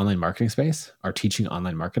in the online marketing space are teaching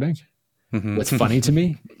online marketing. What's funny to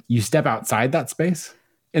me, you step outside that space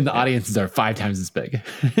and the audiences are 5 times as big.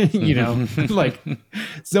 Like,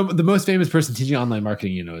 so the most famous person teaching online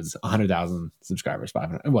marketing, is 100,000 subscribers,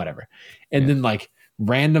 500, whatever. And then like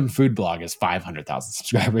random food blog is 500,000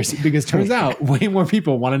 subscribers because turns out way more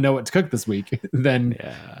people want to know what to cook this week than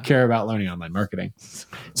care about learning online marketing.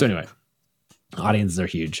 So anyway, audiences are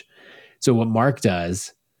huge. So what Mark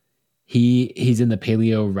does, he's in the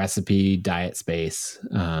paleo recipe diet space,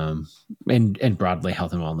 and broadly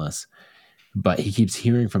health and wellness, but he keeps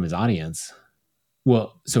hearing from his audience.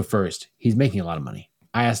 Well, so first, he's making a lot of money.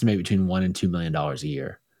 I estimate between $1 and $2 million a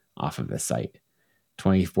year off of this site.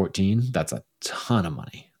 2014, that's a ton of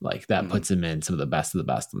money. Like that puts him in some of the best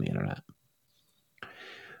on the internet.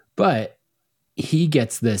 But he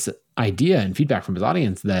gets this idea and feedback from his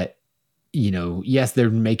audience that, yes, they're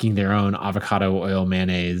making their own avocado oil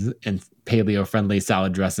mayonnaise and paleo friendly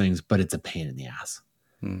salad dressings, but it's a pain in the ass.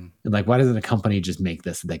 And like, why doesn't a company just make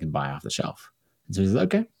this that they can buy off the shelf? And so he's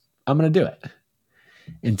like, okay, I'm going to do it.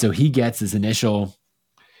 And so he gets his initial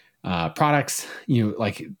products,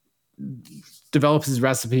 like develops his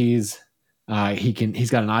recipes.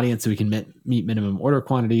 He's got an audience so he can meet minimum order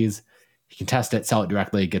quantities. He can test it, sell it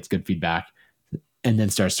directly, gets good feedback, and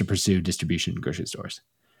then starts to pursue distribution in grocery stores.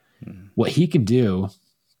 What he can do,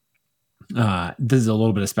 this is a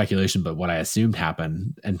little bit of speculation, but what I assumed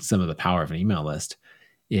happened and some of the power of an email list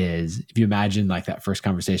is if you imagine like that first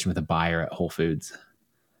conversation with a buyer at Whole Foods,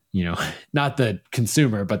 not the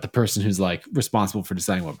consumer, but the person who's like responsible for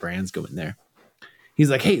deciding what brands go in there. He's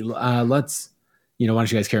like, hey, let's, why don't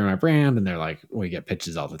you guys carry my brand? And they're like, we get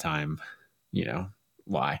pitches all the time.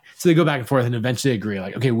 Why? So they go back and forth and eventually agree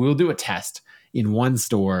like, okay, we'll do a test in one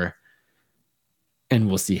store and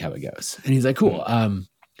we'll see how it goes. And he's like, cool.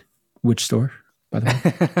 Which store, by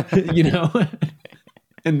the way?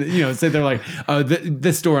 And, say they're like, oh,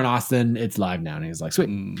 this store in Austin, it's live now. And he's like,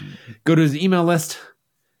 sweet. Go to his email list,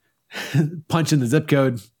 punch in the zip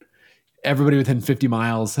code, everybody within 50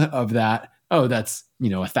 miles of that. Oh, that's,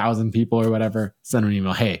 1,000 people or whatever. Send an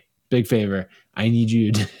email. Hey, big favor. I need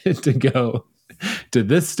you to go to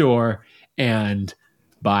this store and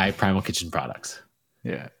buy Primal Kitchen products.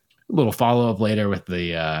 Yeah. A little follow-up later with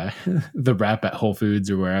the rep at Whole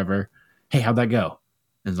Foods or wherever. Hey, how'd that go?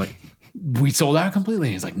 And it's like, we sold out completely.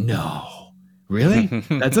 And he's like, no, really?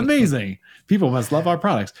 That's amazing. People must love our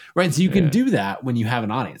products. Right. So you can do that when you have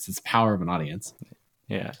an audience. It's the power of an audience.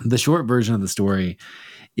 Yeah. The short version of the story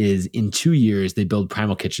is in 2 years, they build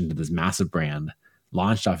Primal Kitchen to this massive brand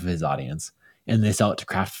launched off of his audience, and they sell it to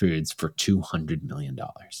Kraft Foods for $200 million.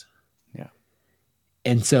 Yeah.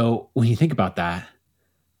 And so when you think about that,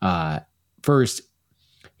 first,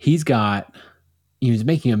 he was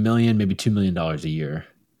making $1 million, maybe $2 million a year.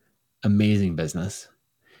 Amazing business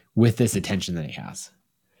with this attention that he has.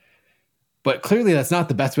 But clearly that's not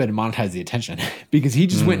the best way to monetize the attention because he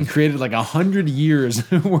just went and created like 100 years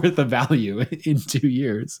worth of value in 2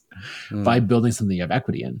 years by building something you have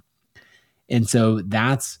equity in. And so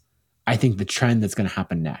that's, I think, the trend that's going to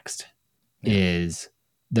happen next is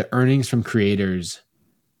the earnings from creators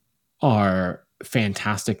are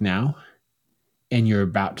fantastic now. And you're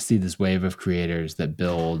about to see this wave of creators that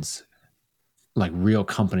builds like real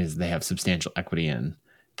companies that they have substantial equity in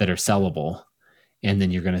that are sellable. And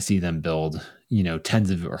then you're going to see them build, tens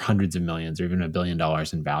of or hundreds of millions or even $1 billion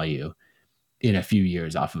in value in a few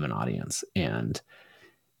years off of an audience. And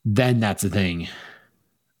then that's the thing,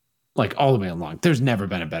 like all the way along, there's never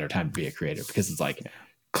been a better time to be a creator because it's like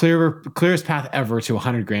clearest path ever to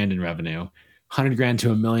 100 grand in revenue, 100 grand to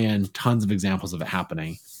 $1 million, tons of examples of it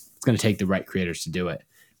happening. It's going to take the right creators to do it.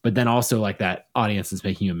 But then also like that audience that's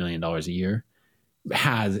making $1 million a year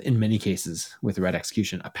has, in many cases, with the right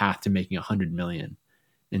execution, a path to making 100 million.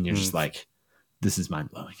 And you're just like, this is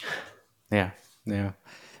mind blowing. Yeah. Yeah.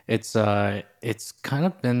 It's kind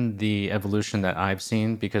of been the evolution that I've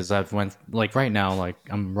seen because I've went like right now, like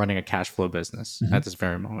I'm running a cash flow business at this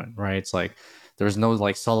very moment, right? It's like there's no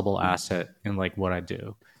like sellable asset in like what I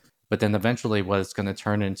do. But then eventually what it's going to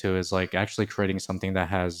turn into is like actually creating something that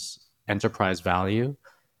has enterprise value,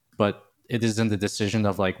 but it is in the decision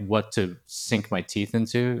of like what to sink my teeth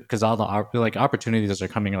into because all the like opportunities are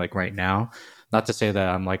coming like right now. Not to say that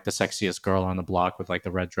I'm like the sexiest girl on the block with like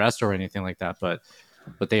the red dress or anything like that, but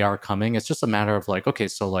they are coming. It's just a matter of like, okay,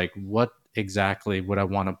 so like what exactly would I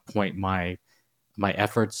want to point my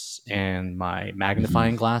efforts and my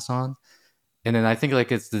magnifying glass on? And then I think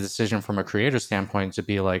like it's the decision from a creator standpoint to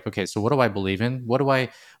be like, okay, so what do I believe in?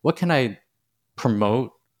 What can I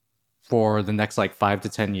promote for the next like 5 to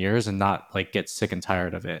 10 years and not like get sick and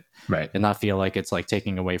tired of it Right. and not feel like it's like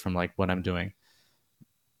taking away from like what I'm doing.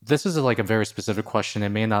 This is like a very specific question. It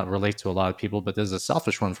may not relate to a lot of people, but this is a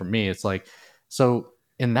selfish one for me. It's like, so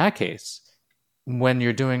in that case, when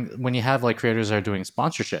you have like creators that are doing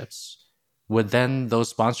sponsorships, would then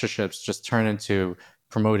those sponsorships just turn into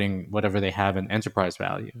promoting whatever they have in enterprise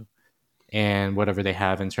value and whatever they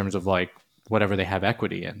have in terms of like whatever they have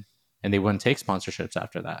equity in, and they wouldn't take sponsorships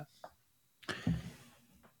after that?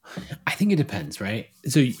 I think it depends, right?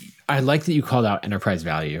 So I like that you called out enterprise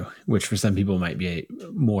value, which for some people might be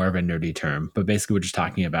more of a nerdy term, but basically we're just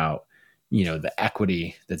talking about, the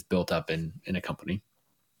equity that's built up in a company.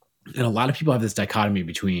 And a lot of people have this dichotomy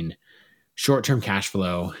between short-term cash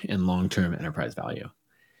flow and long-term enterprise value.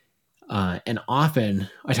 And often,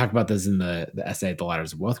 I talk about this in the essay, The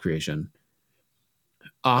Ladders of Wealth Creation,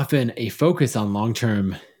 often a focus on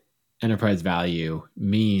long-term enterprise value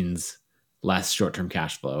means less short-term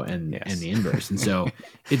cash flow and the inverse. And so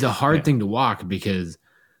it's a hard thing to walk because,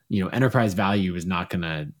 enterprise value is not going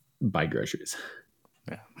to buy groceries.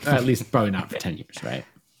 Yeah. At least probably not for 10 years, right?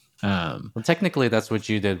 Well, technically, that's what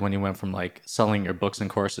you did when you went from like selling your books and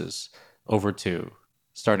courses over to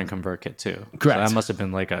starting ConvertKit too. Correct. So that must have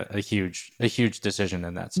been like a huge decision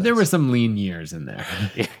in that sense. There were some lean years in there.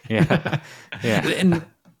 Yeah. And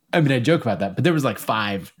I mean, I joke about that, but there was like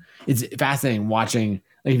 5. It's fascinating watching,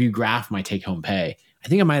 like if you graph my take home pay, I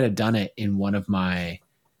think I might have done it in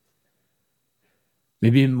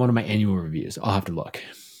maybe in one of my annual reviews. I'll have to look.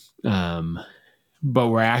 But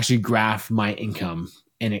where I actually graph my income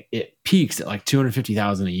and it peaks at like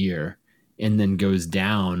 250,000 a year and then goes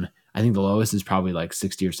down. I think the lowest is probably like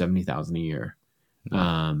 60 or 70,000 a year.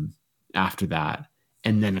 After that,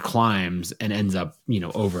 and then climbs and ends up,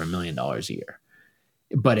 over $1 million a year.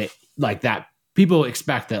 But it like that, people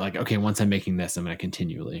expect that like, okay, once I'm making this, I'm going to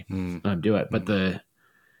continually do it. But the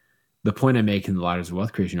point I make in the Ladders of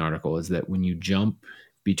Wealth Creation article is that when you jump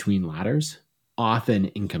between ladders, often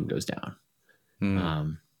income goes down.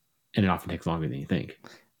 And it often takes longer than you think.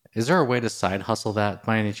 Is there a way to side hustle that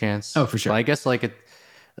by any chance? Oh, for sure. But I guess I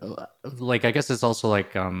guess it's also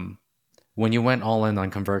like when you went all in on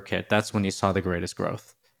ConvertKit, that's when you saw the greatest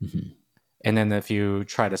growth. Mm-hmm. And then if you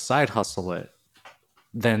try to side hustle it,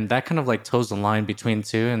 then that kind of like toes the line between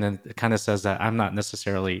two, and then it kind of says that I'm not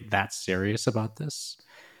necessarily that serious about this,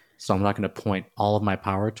 so I'm not going to point all of my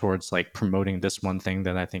power towards like promoting this one thing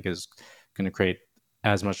that I think is going to create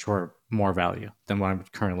as much or more value than what I'm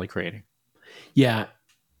currently creating. Yeah,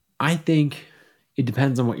 I think it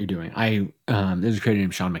depends on what you're doing. There's a creator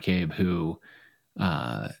named Sean McCabe who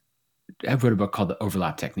I've wrote a book called The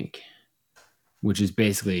Overlap Technique, which is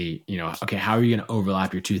basically, okay, how are you going to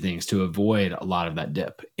overlap your two things to avoid a lot of that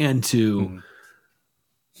dip and to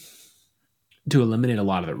eliminate a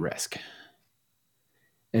lot of the risk.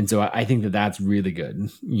 And so I think that that's really good.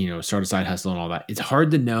 Start a side hustle and all that. It's hard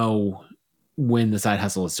to know when the side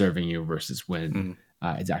hustle is serving you versus when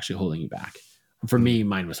it's actually holding you back. For me,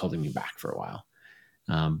 mine was holding me back for a while.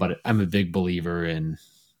 But I'm a big believer in,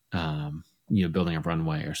 building a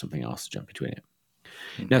runway or something else to jump between it.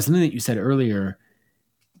 Now, something that you said earlier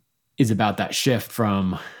is about that shift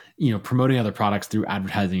from, promoting other products through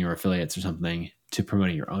advertising or affiliates or something to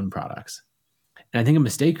promoting your own products. And I think a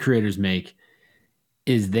mistake creators make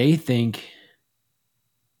is they think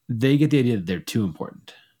they get the idea that they're too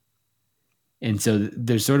important. And so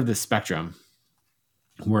there's sort of this spectrum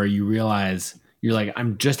where you realize you're like,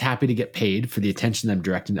 I'm just happy to get paid for the attention that I'm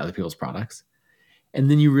directing to other people's products. And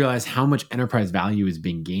then you realize how much enterprise value is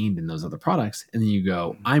being gained in those other products. And then you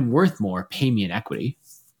go, I'm worth more, pay me in equity.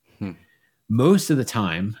 Most of the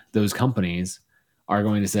time, those companies are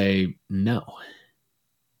going to say no,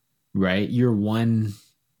 right? You're one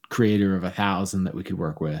creator of 1,000 that we could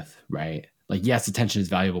work with, right? Like, yes, attention is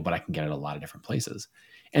valuable, but I can get it a lot of different places.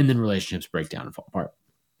 And then relationships break down and fall apart.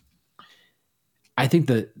 I think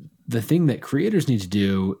that the thing that creators need to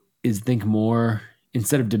do is think more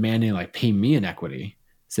instead of demanding like pay me in equity,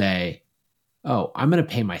 say, oh, I'm going to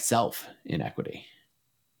pay myself in equity.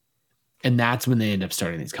 And that's when they end up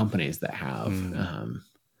starting these companies that have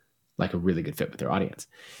like a really good fit with their audience.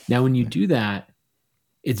 Now, when you do that,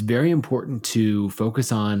 it's very important to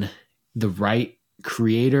focus on the right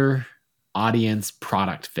creator, audience,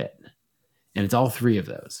 product fit. And it's all three of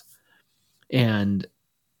those. And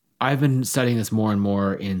I've been studying this more and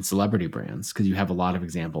more in celebrity brands because you have a lot of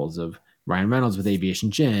examples of Ryan Reynolds with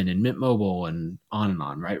Aviation Gin and Mint Mobile and on,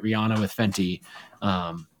 right? Rihanna with Fenty.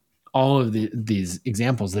 All of these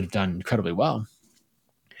examples that have done incredibly well.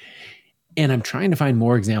 And I'm trying to find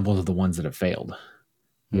more examples of the ones that have failed,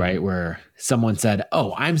 right? Where someone said,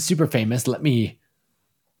 oh, I'm super famous. Let me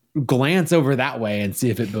glance over that way and see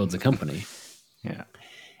if it builds a company. Yeah.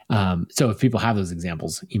 So if people have those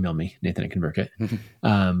examples, email me, Nathan at ConvertKit.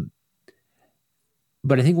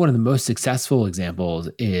 But I think one of the most successful examples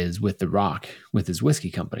is with The Rock, with his whiskey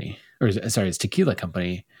company, his tequila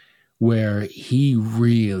company, where he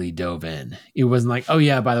really dove in. It wasn't like, oh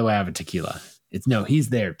yeah, by the way, I have a tequila. It's no, he's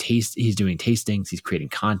there. He's doing tastings. He's creating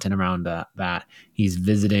content around that. He's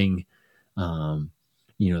visiting,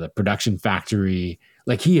 the production factory.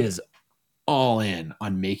 Like he is all in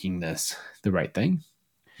on making this the right thing.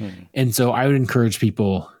 And so I would encourage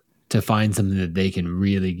people to find something that they can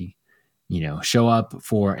really, show up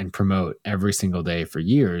for and promote every single day for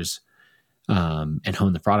years, and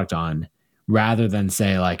hone the product on, rather than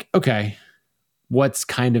say like, okay, what's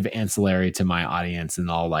kind of ancillary to my audience, and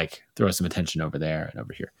I'll like throw some attention over there and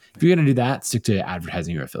over here. If you're going to do that, stick to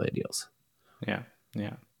advertising or affiliate deals. Yeah.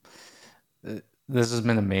 This has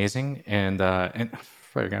been amazing, and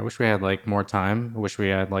I wish we had like more time. I wish we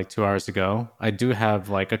had like 2 hours to go. I do have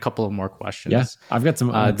like a couple of more questions. Yeah, I've got some.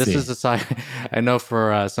 This is a side. I know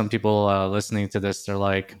for some people listening to this, they're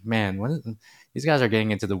like, "Man, these guys are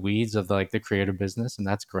getting into the weeds of like the creative business," and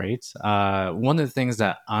that's great. One of the things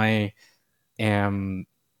that I am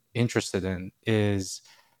interested in is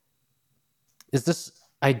this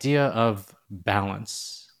idea of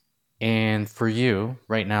balance. And for you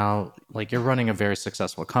right now, like you're running a very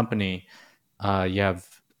successful company. You have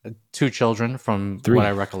 2 children from what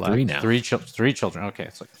I recollect. 3 now. 3 children. Okay.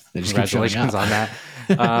 So congratulations on that.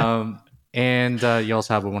 And you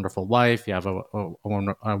also have a wonderful wife. You have a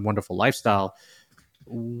wonderful lifestyle.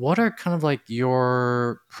 What are kind of like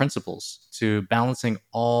your principles to balancing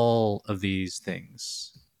all of these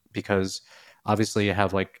things? Because obviously you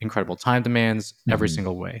have like incredible time demands every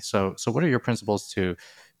single way. So what are your principles to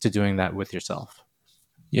doing that with yourself?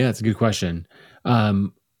 Yeah, it's a good question.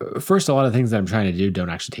 First, a lot of things that I'm trying to do don't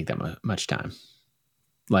actually take that much time.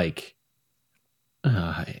 Like,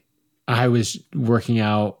 I was working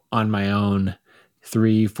out on my own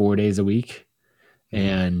 3-4 days a week,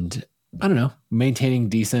 and I don't know, maintaining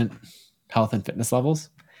decent health and fitness levels.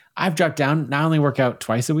 I've dropped down, not only work out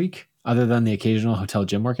twice a week, other than the occasional hotel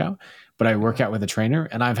gym workout, but I work out with a trainer,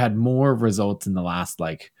 and I've had more results in the last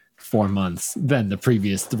like 4 months than the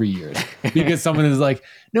previous 3 years, because someone is like,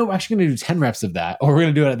 no, we're actually going to do 10 reps of that, or we're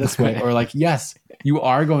going to do it this way. Or like, yes, you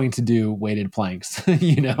are going to do weighted planks,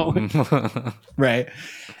 right?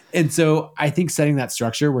 And so I think setting that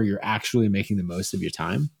structure where you're actually making the most of your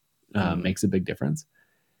time makes a big difference.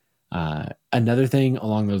 Another thing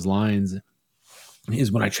along those lines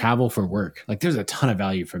is when I travel for work, like there's a ton of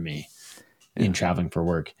value for me in traveling for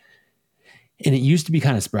work. And it used to be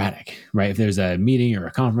kind of sporadic, right? If there's a meeting or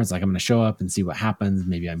a conference, like I'm going to show up and see what happens.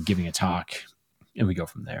 Maybe I'm giving a talk and we go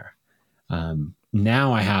from there.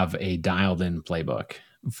 Now I have a dialed in playbook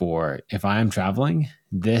for if I'm traveling,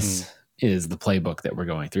 this is the playbook that we're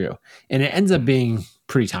going through. And it ends up being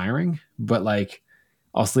pretty tiring, but like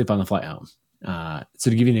I'll sleep on the flight home.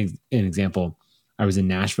 So to give you an example, I was in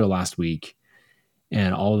Nashville last week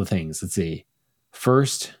and all the things, let's see.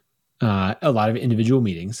 First, a lot of individual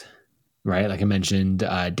meetings, right? Like I mentioned,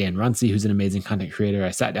 Dan Runcie, who's an amazing content creator.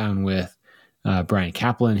 I sat down with Brian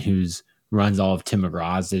Kaplan, who's runs all of Tim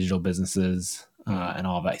McGraw's digital businesses and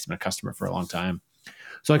all of that. He's been a customer for a long time.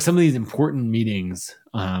 So like some of these important meetings,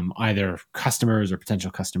 either customers or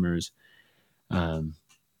potential customers,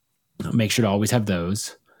 make sure to always have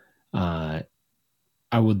those. I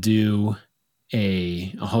will do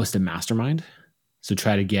a host a mastermind. So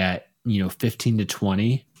try to get, 15 to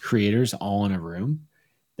 20 creators all in a room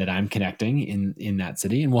that I'm connecting in that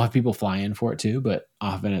city. And we'll have people fly in for it too, but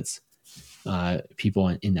often it's people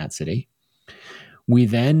in that city.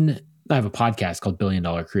 I have a podcast called $1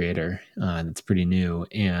 Billion Creator that's pretty new,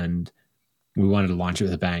 and we wanted to launch it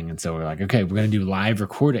with a bang. And so we're like, okay, we're going to do live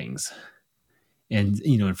recordings and,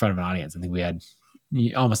 in front of an audience. I think we had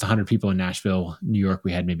almost 100 people in Nashville. New York,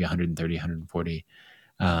 we had maybe 130, 140.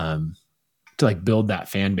 to like build that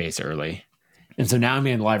fan base early. And so now I'm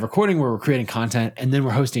in live recording where we're creating content, and then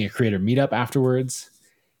we're hosting a creator meetup afterwards.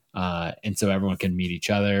 And so everyone can meet each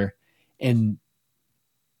other. And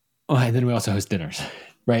then we also host dinners,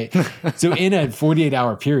 right? So in a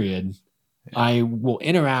 48-hour period, I will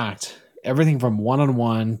interact everything from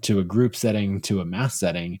one-on-one to a group setting to a mass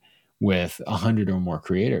setting with 100 or more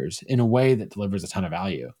creators in a way that delivers a ton of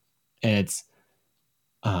value. And it's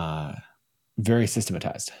very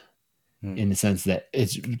systematized in the sense that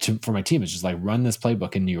for my team, it's just like run this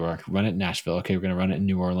playbook in New York, run it in Nashville. Okay, we're going to run it in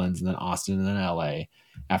New Orleans and then Austin and then LA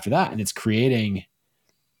after that. And it's creating,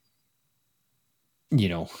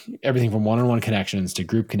 everything from one-on-one connections to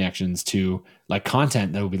group connections to like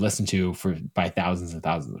content that will be listened to by thousands and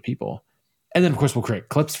thousands of people. And then of course we'll create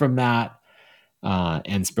clips from that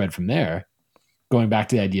and spread from there. Going back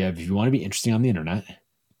to the idea of if you want to be interesting on the internet,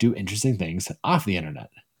 do interesting things off the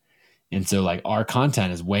internet. And so like our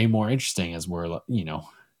content is way more interesting as we're,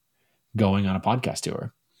 going on a podcast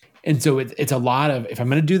tour. And so it's a lot of, if I'm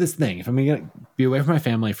going to do this thing, if I'm going to be away from my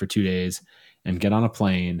family for 2 days and get on a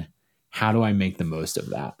plane, how do I make the most of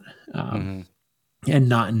that? And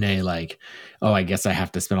not in a like, oh, I guess I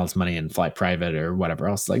have to spend all this money and fly private or whatever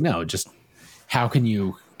else. Like, no, just how can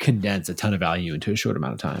you condense a ton of value into a short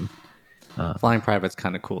amount of time? Flying private's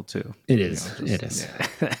kind of cool too. It is. It is.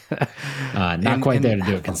 Yeah. Not quite there to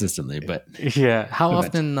do it consistently, but yeah. How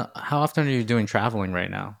often are you doing traveling right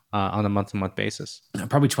now on a month-to-month basis?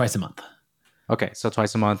 Probably twice a month. Okay, so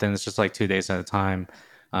twice a month, and it's just like 2 days at a time.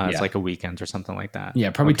 It's like a weekend or something like that. Yeah,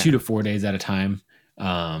 probably 2 to 4 days at a time.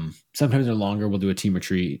 Sometimes they're longer. We'll do a team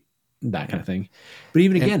retreat, that kind of thing. But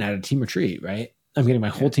even again, at a team retreat, right? I'm getting my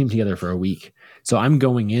whole team together for a week. So I'm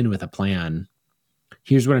going in with a plan.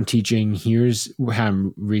 Here's what I'm teaching. Here's how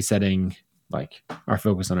I'm resetting like our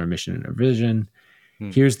focus on our mission and our vision.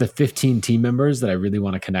 Here's the 15 team members that I really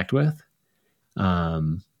want to connect with.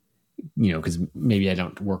 Because maybe I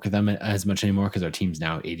don't work with them as much anymore because our team's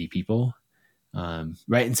now 80 people.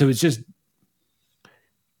 Right. And so it's just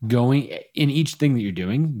going in each thing that you're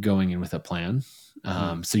doing, going in with a plan.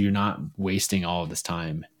 So you're not wasting all of this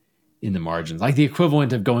time in the margins, like the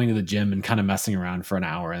equivalent of going to the gym and kind of messing around for an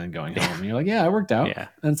hour and then going home. And you're like, yeah, I worked out. Yeah.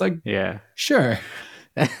 And it's like, yeah, sure.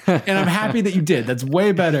 And I'm happy that you did. That's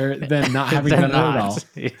way better than not having done it at all.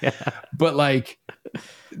 Yeah. But like,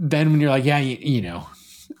 then when you're like, yeah,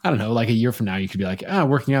 I don't know, like a year from now, you could be like,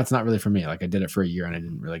 working out's not really for me. Like I did it for a year and I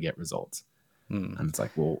didn't really get results. And it's like,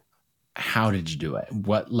 well, how did you do it?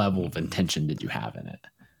 What level of intention did you have in it?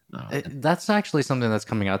 That's actually something that's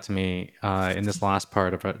coming out to me in this last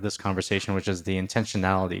part of this conversation, which is the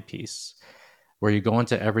intentionality piece, where you go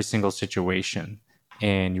into every single situation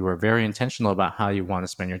and you are very intentional about how you want to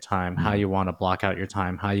spend your time, how you want to block out your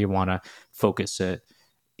time, how you want to focus it.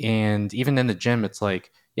 And even in the gym, it's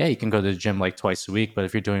like, yeah, you can go to the gym like twice a week, but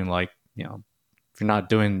if you're doing like, if you're not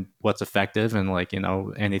doing what's effective and like,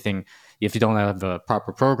 anything, if you don't have a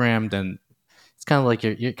proper program, then it's kind of like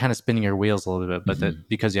you're kind of spinning your wheels a little bit, but that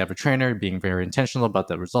because you have a trainer, being very intentional about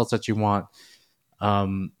the results that you want.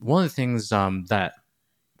 One of the things that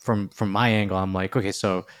from my angle, I'm like, okay,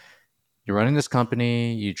 so you're running this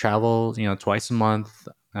company, you travel, twice a month,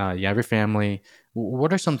 you have your family.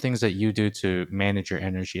 What are some things that you do to manage your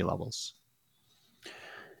energy levels?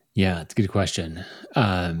 Yeah, it's a good question.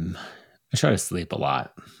 I try to sleep a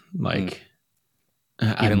lot, like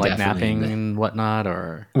even like napping and whatnot,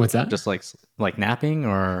 or what's that? Just like napping,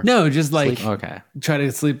 or no, just like sleep? Okay, try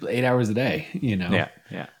to sleep 8 hours a day. Yeah.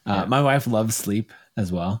 My wife loves sleep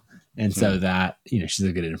as well, and so that she's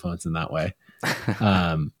a good influence in that way.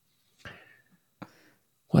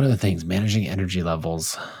 What other things? Managing energy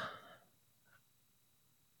levels.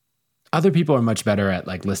 Other people are much better at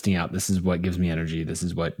like listing out, this is what gives me energy, this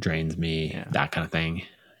is what drains me, that kind of thing.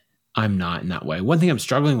 I'm not in that way. One thing I'm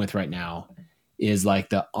struggling with right now is like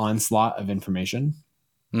the onslaught of information.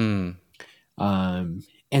 And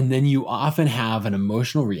then you often have an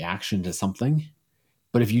emotional reaction to something.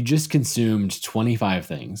 But if you just consumed 25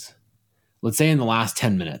 things, let's say in the last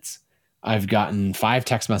 10 minutes, I've gotten 5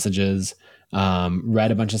 text messages,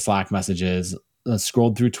 read a bunch of Slack messages,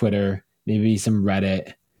 scrolled through Twitter, maybe some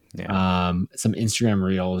Reddit, some Instagram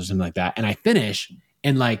reels or something like that. And I finish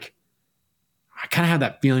and like, I kind of have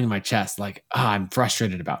that feeling in my chest, like, I'm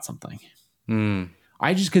frustrated about something.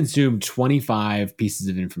 I just consumed 25 pieces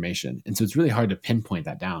of information. And so it's really hard to pinpoint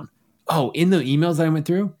that down. Oh, in the emails that I went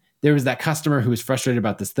through, there was that customer who was frustrated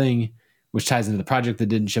about this thing, which ties into the project that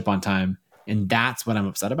didn't ship on time. And that's what I'm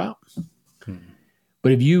upset about.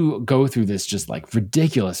 But if you go through this just like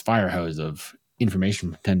ridiculous fire hose of information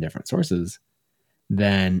from 10 different sources,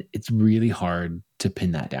 then it's really hard to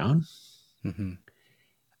pin that down.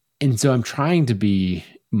 And so I'm trying to be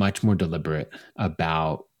much more deliberate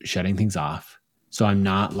about shutting things off. So I'm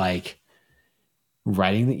not like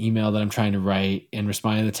writing the email that I'm trying to write and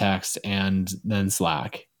responding to the text and then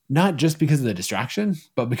Slack, not just because of the distraction,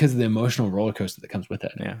 but because of the emotional roller coaster that comes with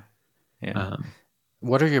it. Yeah. Yeah.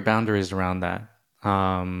 What are your boundaries around that?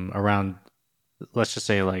 Around, let's just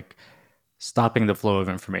say, like stopping the flow of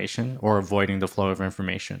information or avoiding the flow of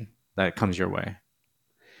information that comes your way?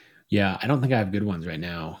 Yeah, I don't think I have good ones right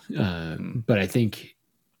now. But I think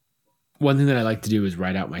one thing that I like to do is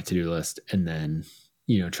write out my to-do list and then,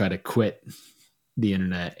 try to quit the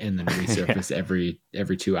internet and then resurface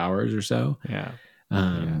every 2 hours or so. Yeah.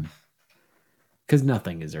 Because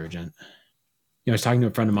nothing is urgent. I was talking to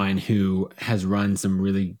a friend of mine who has run some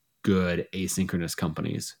really good asynchronous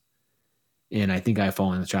companies. And I think I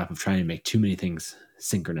fall in the trap of trying to make too many things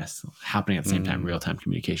synchronous, happening at the same time, real-time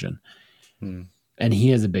communication. And he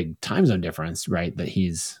has a big time zone difference, right? That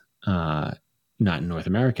he's not in North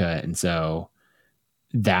America. And so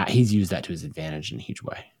that he's used that to his advantage in a huge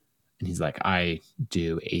way. And he's like, I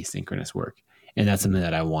do asynchronous work. And that's something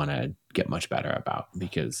that I want to get much better about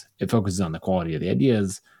because it focuses on the quality of the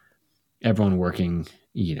ideas, everyone working,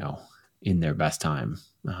 in their best time.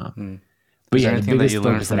 But Is there the anything that biggest you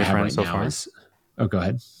learned focus from that I your have friends right so now far? is, oh, go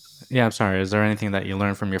ahead. Yeah, I'm sorry. Is there anything that you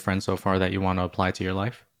learned from your friends so far that you want to apply to your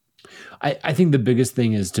life? I think the biggest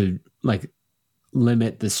thing is to like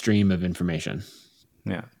limit the stream of information.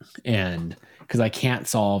 Yeah. And because I can't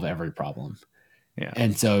solve every problem. Yeah.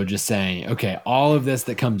 And so just saying, okay, all of this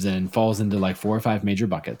that comes in falls into like 4 or 5 major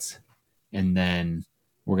buckets. And then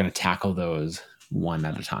we're going to tackle those one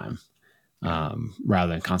at a time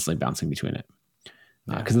rather than constantly bouncing between it.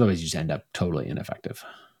 Because otherwise you just end up totally ineffective.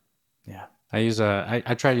 Yeah.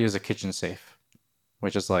 I try to use a kitchen safe,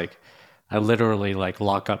 which is like, I literally like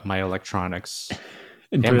lock up my electronics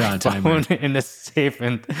And put it on a timer. in the safe,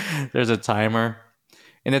 and there's a timer,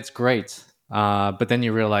 and it's great. But then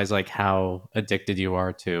you realize like how addicted you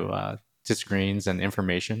are to screens and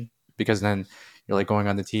information, because then you're like going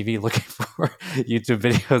on the TV looking for YouTube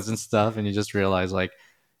videos and stuff, and you just realize like,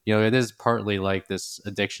 it is partly like this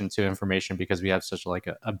addiction to information because we have such like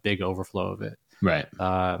a big overflow of it. Right.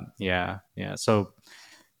 Yeah. So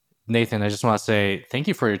Nathan, I just want to say thank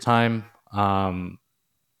you for your time.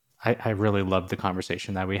 I really loved the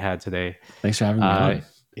conversation that we had today. Thanks for having me on.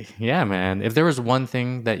 Yeah, man. If there was one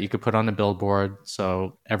thing that you could put on a billboard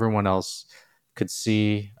so everyone else could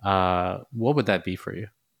see, what would that be for you?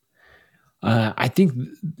 I think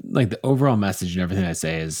like the overall message and everything I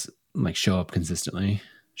say is like show up consistently,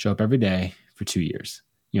 show up every day for 2 years.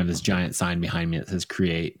 This giant sign behind me that says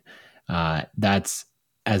create. That's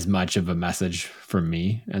as much of a message for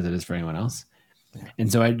me as it is for anyone else. Yeah.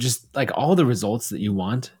 And so I just like all the results that you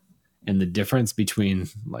want and the difference between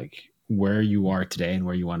like where you are today and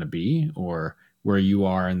where you want to be, or where you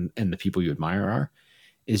are and the people you admire are,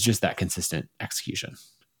 is just that consistent execution.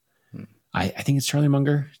 I think it's Charlie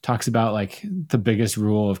Munger talks about like the biggest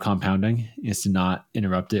rule of compounding is to not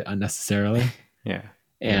interrupt it unnecessarily. Yeah.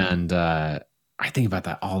 And I think about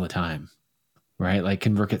that all the time, right? Like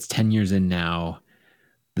ConvertKit's 10 years in now,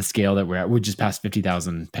 the scale that we're at, we just passed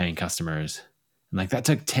 50,000 paying customers. And like that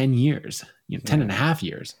took 10 years, 10 and a half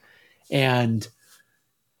years. And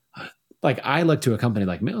like I look to a company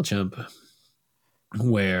like MailChimp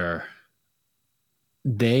where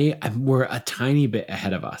they were a tiny bit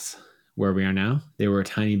ahead of us. Where we are now, they were a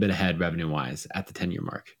tiny bit ahead revenue-wise at the 10-year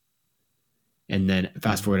mark. And then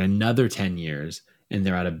fast forward another 10 years, and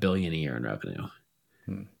they're at $1 billion a year in revenue.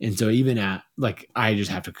 And so even at, like, I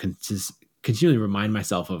just have to continually remind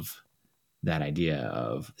myself of that idea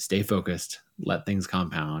of stay focused, let things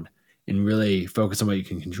compound, and really focus on what you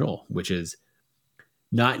can control, which is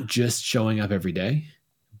not just showing up every day,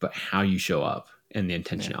 but how you show up and the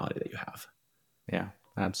intentionality that you have. Yeah,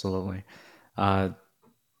 absolutely.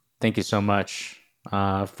 Thank you so much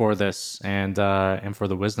for this and for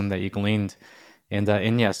the wisdom that you gleaned.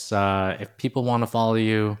 And yes, if people want to follow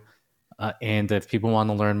you and if people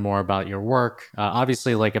want to learn more about your work,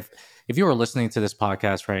 obviously, like if you are listening to this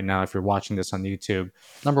podcast right now, if you're watching this on YouTube,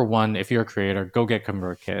 number one, if you're a creator, go get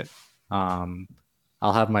ConvertKit.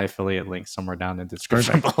 I'll have my affiliate link somewhere down in the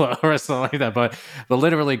description below or something like that. But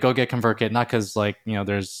literally go get ConvertKit, not because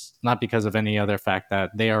there's not because of any other fact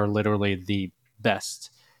that they are literally the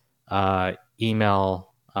best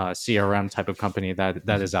email CRM type of company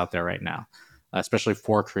that is out there right now, especially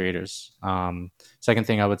for creators. Second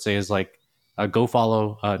thing I would say is like go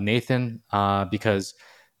follow Nathan because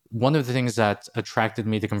one of the things that attracted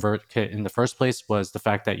me to ConvertKit in the first place was the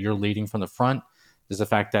fact that you're leading from the front. is the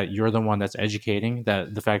fact that you're the one that's educating,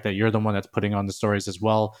 that the fact that you're the one that's putting on the stories as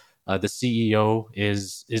well. The CEO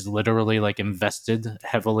is literally like invested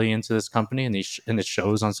heavily into this company, and it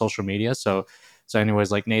shows on social media. So anyways,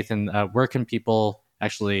 like Nathan, where can people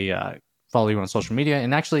actually follow you on social media?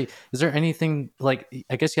 And actually, is there anything, like,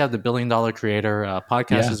 I guess you have the $1 Billion Creator podcast.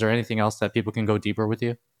 Yeah. Is there anything else that people can go deeper with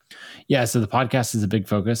you? Yeah, so the podcast is a big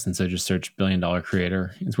focus, and so just search $1 Billion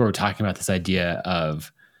Creator. It's where we're talking about this idea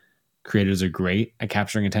of creators are great at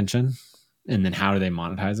capturing attention, and then how do they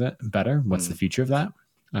monetize it better? What's the future of that?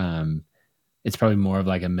 It's probably more of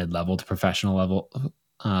like a mid-level to professional level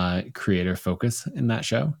creator focus in that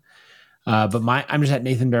show. But I'm just at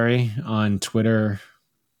Nathan Barry on Twitter.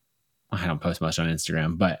 I don't post much on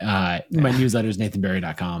Instagram, but my newsletter is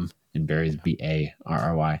nathanbarry.com, and Barry is Barry.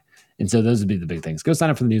 And so those would be the big things. Go sign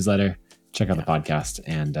up for the newsletter, check out the podcast,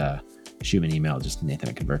 and shoot me an email, just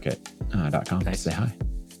nathan@convertkit.com to say hi.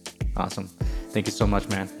 Awesome. Thank you so much,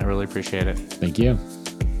 man. I really appreciate it. Thank you.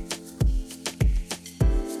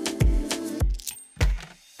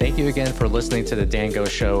 Thank you again for listening to the Dango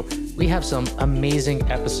Show. We have some amazing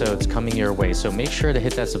episodes coming your way, so make sure to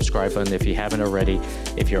hit that subscribe button if you haven't already.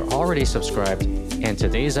 If you're already subscribed and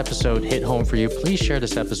today's episode hit home for you, please share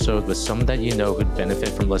this episode with someone that you know who'd benefit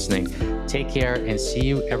from listening. Take care and see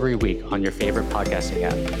you every week on your favorite podcasting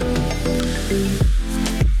app.